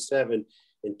 5-7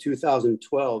 in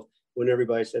 2012 when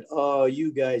everybody said, "Oh,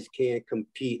 you guys can't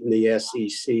compete in the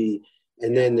SEC."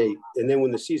 And then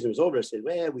when the season was over, I said,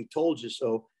 "Man, we told you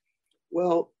so."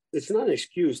 Well, it's not an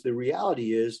excuse. The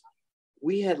reality is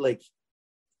we had like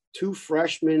 2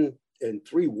 freshmen and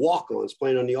 3 walk-ons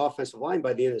playing on the offensive line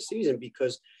by the end of the season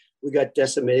because we got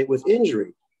decimated with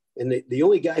injury. And the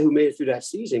only guy who made it through that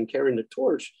season carrying the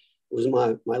torch was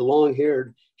my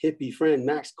long-haired hippie friend,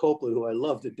 Max Copeland, who I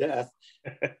love to death.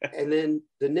 And then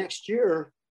the next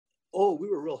year, we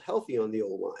were real healthy on the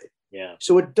O-line. Yeah.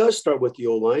 So it does start with the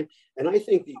O-line. And I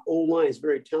think the O-line is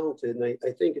very talented. And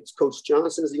I think it's Coach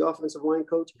Johnson is the offensive line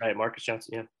coach. Right, Marcus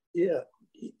Johnson, yeah.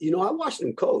 Yeah. I watched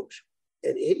him coach,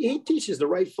 and he teaches the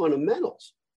right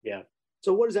fundamentals. Yeah.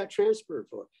 So what does that transfer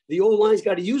for? The O-line's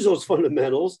got to use those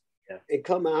fundamentals and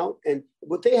come out. And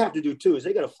what they have to do, too, is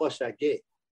they got to flush that game.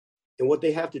 And what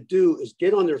they have to do is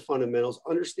get on their fundamentals,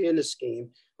 understand the scheme,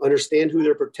 understand who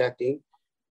they're protecting,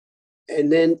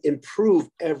 and then improve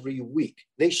every week.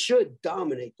 They should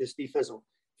dominate this defensive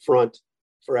front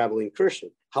for Abilene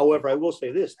Christian. However, I will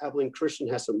say this, Abilene Christian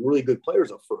has some really good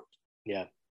players up front. Yeah.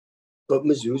 But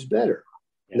Mizzou's better.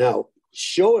 Yeah. Now,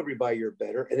 show everybody you're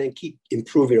better and then keep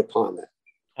improving upon that.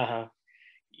 Uh-huh.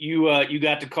 You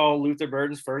got to call Luther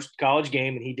Burden's first college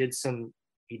game, and he did some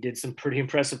pretty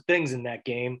impressive things in that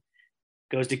game.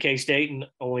 Goes to K-State and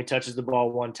only touches the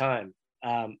ball one time.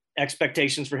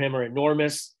 Expectations for him are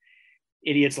enormous.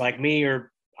 Idiots like me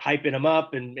are hyping him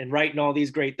up and writing all these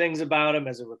great things about him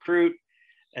as a recruit,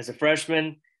 as a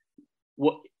freshman.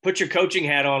 Put your coaching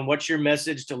hat on. What's your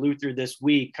message to Luther this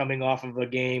week coming off of a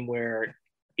game where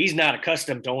he's not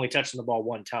accustomed to only touching the ball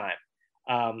one time?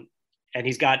 And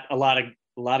he's got a lot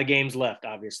of games left,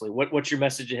 obviously. What's your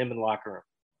message to him in the locker room?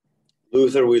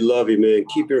 Luther, we love you, man.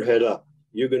 Keep your head up.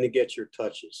 You're going to get your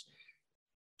touches.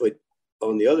 But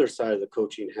on the other side of the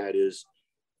coaching hat is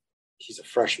he's a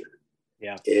freshman.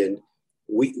 Yeah. And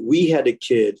we had a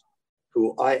kid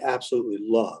who I absolutely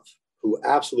love, who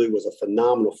absolutely was a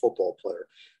phenomenal football player,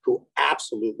 who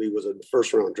absolutely was a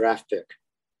first-round draft pick.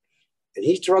 And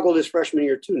he struggled his freshman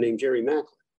year too, named Jerry Macklin.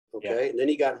 Okay. Yeah. And then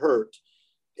he got hurt.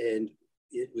 And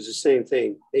it was the same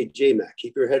thing. Hey, J-Mac,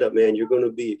 keep your head up, man. You're going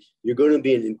to be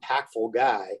an impactful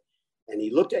guy. And he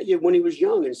looked at you when he was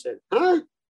young and said, huh?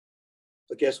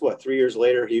 But guess what? 3 years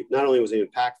later, he not only was he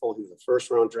impactful, he was a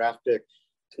first-round draft pick,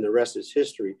 and the rest is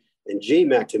history. And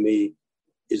J-Mac, to me,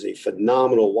 is a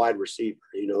phenomenal wide receiver.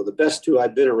 The best 2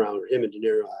 I've been around are him and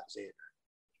Denario Alexander.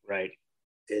 Right.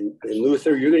 And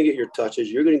Luther, you're going to get your touches.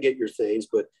 You're going to get your things.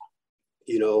 But,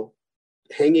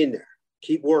 hang in there.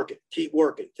 keep working.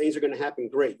 Things are going to happen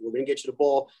great. We're going to get you the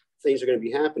ball. Things are going to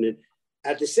be happening.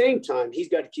 At the same time, he's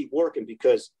got to keep working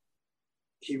because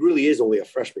he really is only a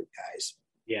freshman, guys.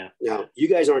 Yeah. Now, you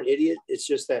guys aren't idiots. It's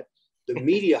just that the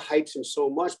media hypes him so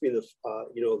much being the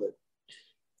the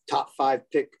top 5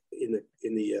 pick in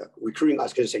the recruiting. I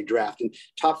was going to say draft, and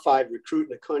top 5 recruit in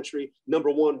the country, number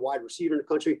 1 wide receiver in the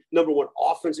country, number 1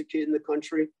 offensive kid in the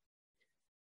country.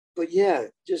 But yeah,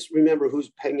 just remember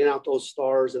who's hanging out those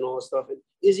stars and all that stuff. And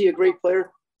is he a great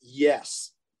player?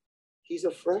 Yes. He's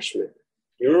a freshman.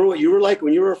 You remember what you were like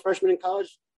when you were a freshman in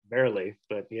college? Barely,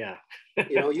 but yeah.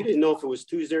 You didn't know if it was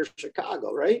Tuesday or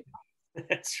Chicago, right?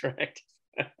 That's right.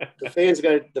 The fans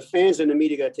and the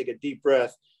media got to take a deep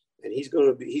breath, and he's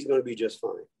going to be just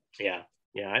fine. Yeah,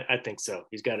 I think so.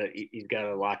 He's got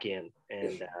to lock in,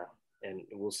 and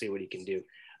we'll see what he can do.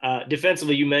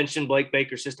 Defensively, you mentioned Blake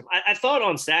Baker's system. I thought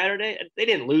on Saturday they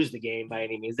didn't lose the game by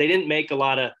any means. They didn't make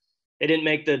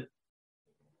the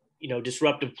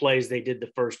disruptive plays they did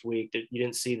the first week. That you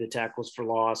didn't see the tackles for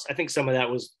loss. I think some of that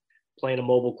was playing a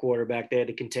mobile quarterback. They had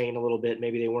to contain a little bit.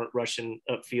 Maybe they weren't rushing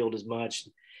upfield as much.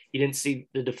 You didn't see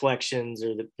the deflections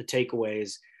or the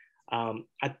takeaways.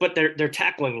 But they're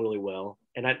tackling really well,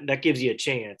 and that gives you a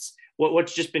chance.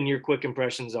 What's just been your quick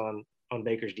impressions on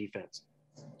Baker's defense?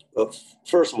 Well,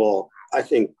 first of all, I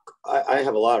think I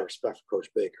have a lot of respect for Coach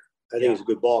Baker. I think he's a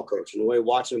good ball coach, and the way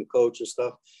watching him coach and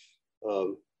stuff,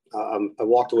 I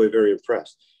walked away very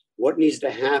impressed. What needs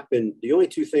to happen, the only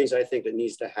 2 things I think that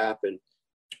needs to happen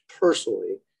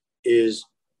personally is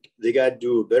they got to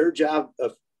do a better job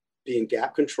of being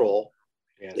gap control.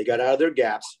 Yeah. They got out of their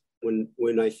gaps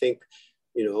when I think,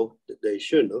 they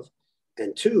shouldn't have.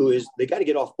 And 2 is they got to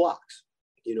get off blocks.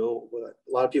 A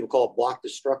lot of people call it block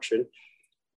destruction.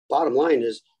 Bottom line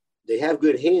is they have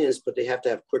good hands, but they have to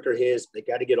have quicker hands. They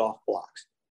got to get off blocks,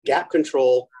 gap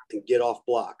control, and get off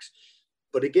blocks.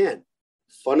 But again,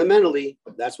 fundamentally,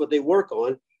 that's what they work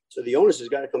on. So the onus has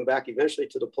got to come back eventually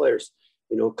to the players.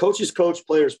 Coaches coach,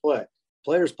 players play.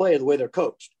 Players play the way they're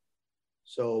coached.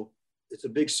 So it's a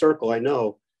big circle, I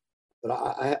know.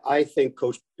 But I think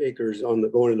Coach Baker's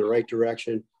going in the right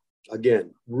direction.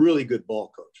 Again, really good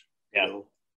ball coach. Yeah.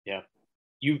 Yeah.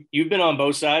 You've been on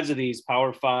both sides of these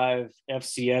Power 5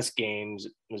 FCS games,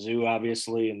 Mizzou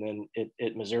obviously, and then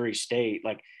at Missouri State.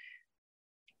 Like,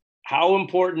 how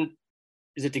important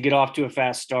is it to get off to a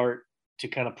fast start to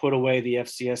kind of put away the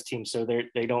FCS team so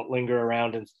they don't linger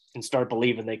around and start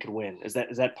believing they could win? Is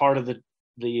that part of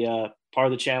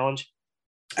the challenge?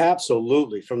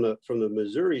 Absolutely. From the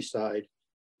Missouri side,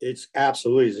 it's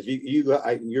absolutely.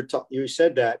 If you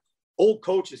said that. Old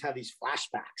coaches have these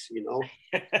flashbacks,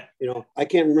 I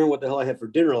can't remember what the hell I had for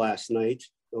dinner last night,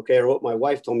 okay, or what my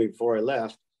wife told me before I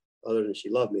left, other than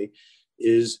she loved me,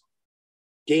 is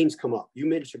games come up. You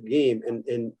mentioned a game,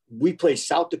 and we play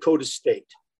South Dakota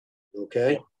State,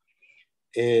 okay?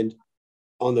 And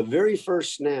on the very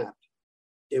first snap,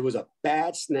 it was a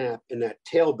bad snap, and that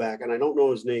tailback, and I don't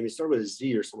know his name, he started with a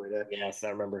Z or something like that. Yes, I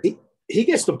remember. He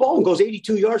gets the ball and goes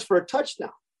 82 yards for a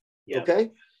touchdown,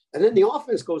 okay? And then the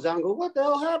offense goes down and go, what the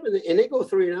hell happened? And they go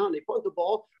 3 and out and they punt the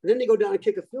ball. And then they go down and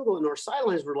kick a field goal. And our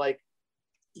sidelines were like,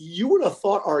 you would have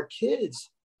thought our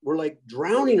kids were like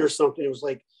drowning or something. It was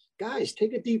like, guys,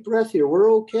 take a deep breath here.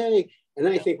 We're okay. And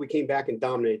then I think we came back and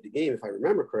dominated the game, if I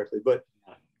remember correctly. But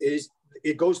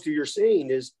it goes to your saying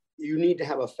is you need to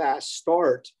have a fast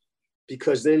start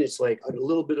because then it's like a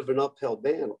little bit of an uphill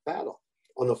battle.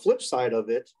 On the flip side of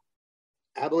it,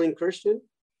 Abilene Christian,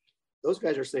 those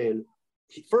guys are saying,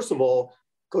 first of all,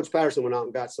 Coach Patterson went out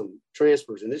and got some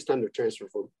transfers, and this time they're transferred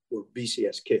were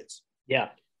BCS kids. Yeah.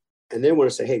 And they want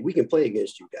to say, hey, we can play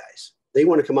against you guys. They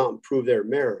want to come out and prove their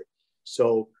merit.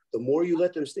 So the more you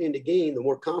let them stay in the game, the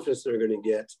more confidence they're going to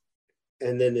get.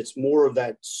 And then it's more of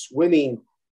that swimming,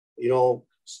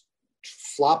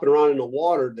 flopping around in the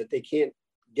water that they can't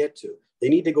get to. They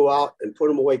need to go out and put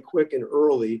them away quick and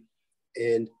early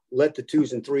and let the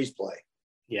 2s and 3s play.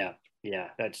 Yeah. Yeah.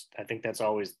 I think that's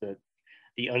always the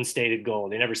unstated goal.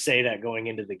 They never say that going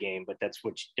into the game, but that's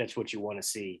what you want to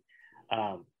see.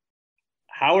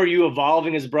 How are you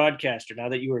evolving as a broadcaster now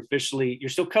that you're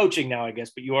still coaching now, I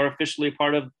guess, but you are officially a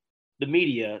part of the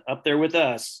media up there with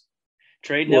us?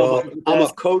 I'm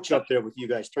a coach up there with you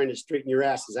guys trying to straighten your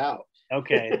asses out.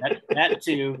 Okay. That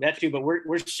too, but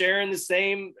we're sharing the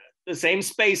same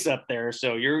space up there.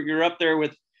 So you're up there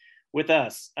with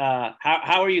us.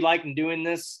 How are you liking doing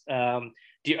this?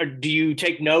 Do you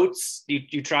take notes? Do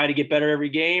you try to get better every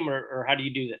game, or how do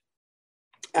you do that?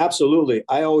 Absolutely.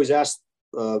 I always ask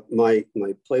my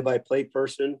play-by-play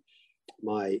person,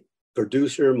 my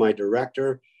producer, my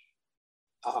director.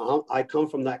 I come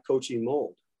from that coaching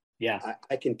mold. Yeah.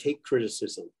 I can take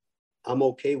criticism. I'm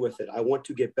okay with it. I want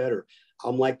to get better.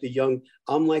 I'm like the young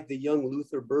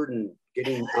Luther Burden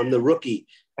I'm the rookie.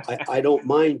 I don't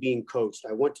mind being coached.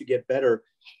 I want to get better.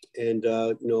 And,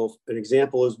 you know, an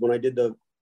example is when I did the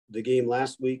game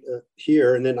last week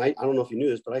here. And then I don't know if you knew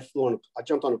this, but I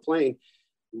jumped on a plane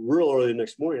real early the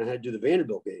next morning. I had to do the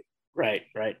Vanderbilt game. Right.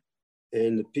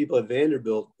 And the people at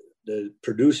Vanderbilt, the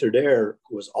producer there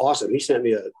was awesome. He sent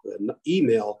me an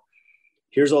email.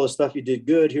 Here's all the stuff you did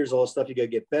good. Here's all the stuff you got to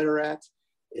get better at.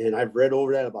 And I've read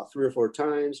over that about 3 or 4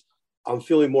 times. I'm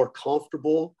feeling more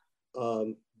comfortable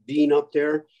being up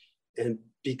there. And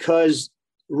because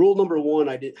rule number 1,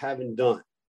 haven't done,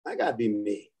 I got to be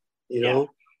me, you know?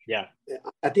 Yeah.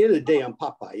 At the end of the day, I'm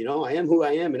Popeye, you know, I am who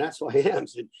I am, and that's who I am.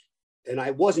 And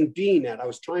I wasn't being that. I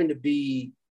was trying to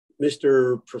be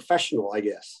Mr. Professional, I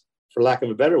guess, for lack of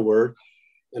a better word.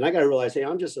 And I got to realize, hey,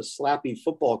 I'm just a slappy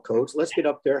football coach. Let's get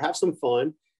up there, have some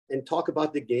fun, and talk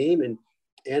about the game and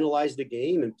analyze the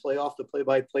game and play off the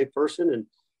play-by-play person. And,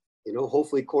 you know,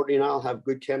 hopefully Courtney and I'll have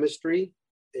good chemistry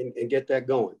and get that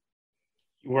going.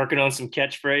 You're working on some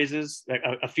catchphrases.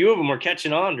 A few of them were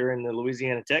catching on during the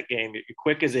Louisiana Tech game. You're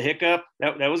quick as a hiccup.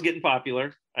 That was getting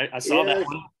popular. I saw that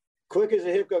one. Quick as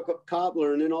a hiccup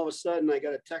cobbler. And then all of a sudden I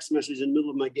got a text message in the middle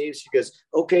of my game. She goes,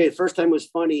 okay, the first time was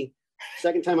funny.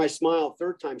 Second time I smiled.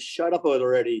 Third time, shut up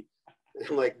already. And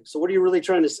I'm like, so what are you really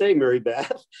trying to say, Mary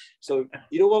Beth? So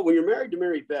you know what? When you're married to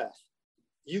Mary Beth,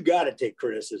 you got to take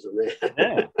criticism, man.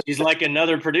 Yeah, she's like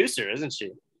another producer, isn't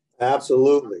she?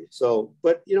 Absolutely. So,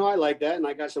 but you know, I like that. And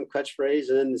I got some catchphrase.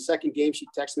 And then the second game, she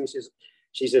texts me,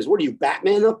 she says, what are you,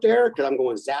 Batman up there? Because I'm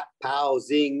going zap, pow,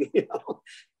 zing, you know.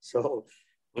 So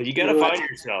well, you got to find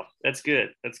yourself. That's good.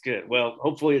 Well,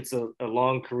 hopefully it's a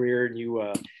long career and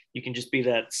you can just be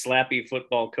that slappy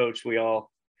football coach we all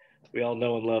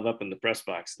know and love up in the press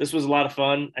box. This was a lot of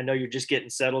fun. I know you're just getting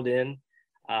settled in.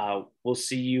 We'll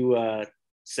see you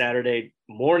Saturday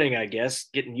morning, I guess,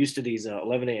 getting used to these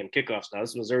 11 a.m. kickoffs now.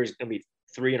 This Missouri's going to be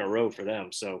 3 in a row for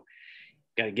them. So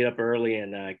got to get up early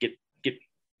and get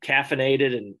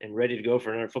caffeinated and ready to go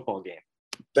for another football game.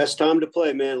 Best time to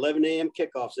play, man. 11 a.m.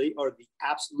 kickoffs. They are the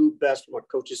absolute best from a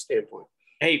coach's standpoint.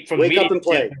 Hey, from wake up and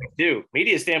play.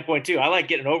 Media standpoint too. I like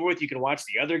getting over with. You can watch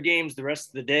the other games the rest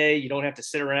of the day. You don't have to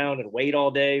sit around and wait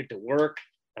all day to work.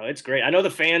 Oh, it's great. I know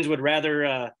the fans would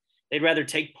rather they'd rather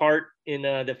take part in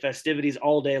the festivities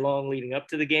all day long leading up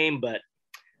to the game, but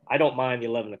I don't mind the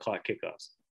 11 o'clock kickoffs.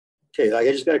 Okay,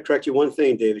 I just got to correct you one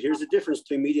thing, David. Here's the difference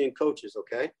between media and coaches.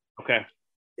 Okay.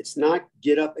 It's not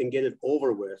get up and get it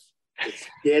over with. It's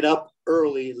get up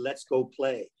early. Let's go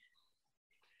play.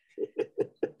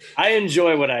 I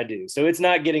enjoy what I do. So it's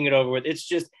not getting it over with. It's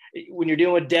just when you're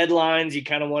dealing with deadlines, you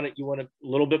kind of want a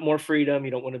little bit more freedom.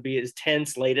 You don't want to be as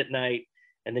tense late at night.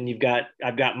 And then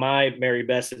I've got my Mary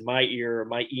Beth in my ear, or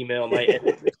my email, my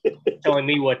telling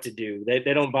me what to do.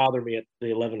 They don't bother me at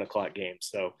the 11 o'clock game.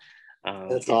 So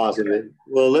that's awesome, man.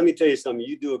 Well, let me tell you something.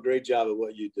 You do a great job at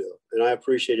what you do. And I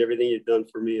appreciate everything you've done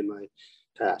for me in my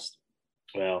past.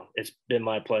 Well, it's been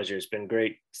my pleasure. It's been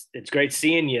great. It's great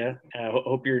seeing you. I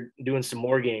hope you're doing some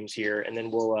more games here, and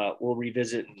then we'll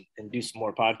revisit and do some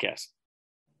more podcasts.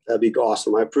 That'd be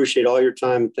awesome. I appreciate all your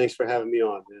time. Thanks for having me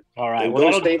on, man. All right. And well,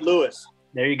 go St. Louis.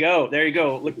 There you go.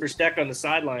 Look for Steck on the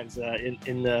sidelines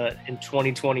in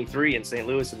 2023 in St.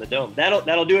 Louis in the Dome.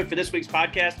 That'll do it for this week's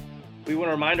podcast. We want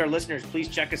to remind our listeners, please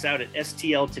check us out at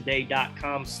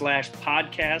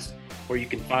stltoday.com/podcast, where you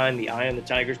can find the Eye on the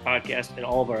Tigers podcast and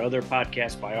all of our other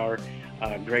podcasts by our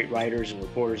great writers and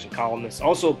reporters and columnists.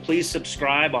 Also, please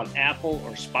subscribe on Apple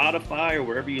or Spotify or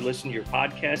wherever you listen to your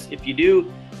podcast. If you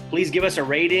do, please give us a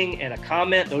rating and a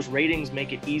comment. Those ratings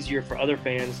make it easier for other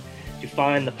fans to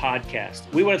find the podcast.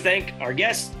 We want to thank our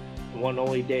guest, the one and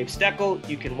only Dave Steckel.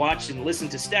 You can watch and listen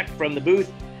to Steck from the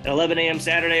booth at 11 a.m.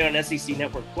 Saturday on SEC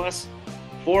Network Plus.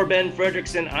 For Ben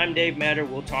Fredrickson, I'm Dave Matter.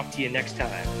 We'll talk to you next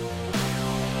time.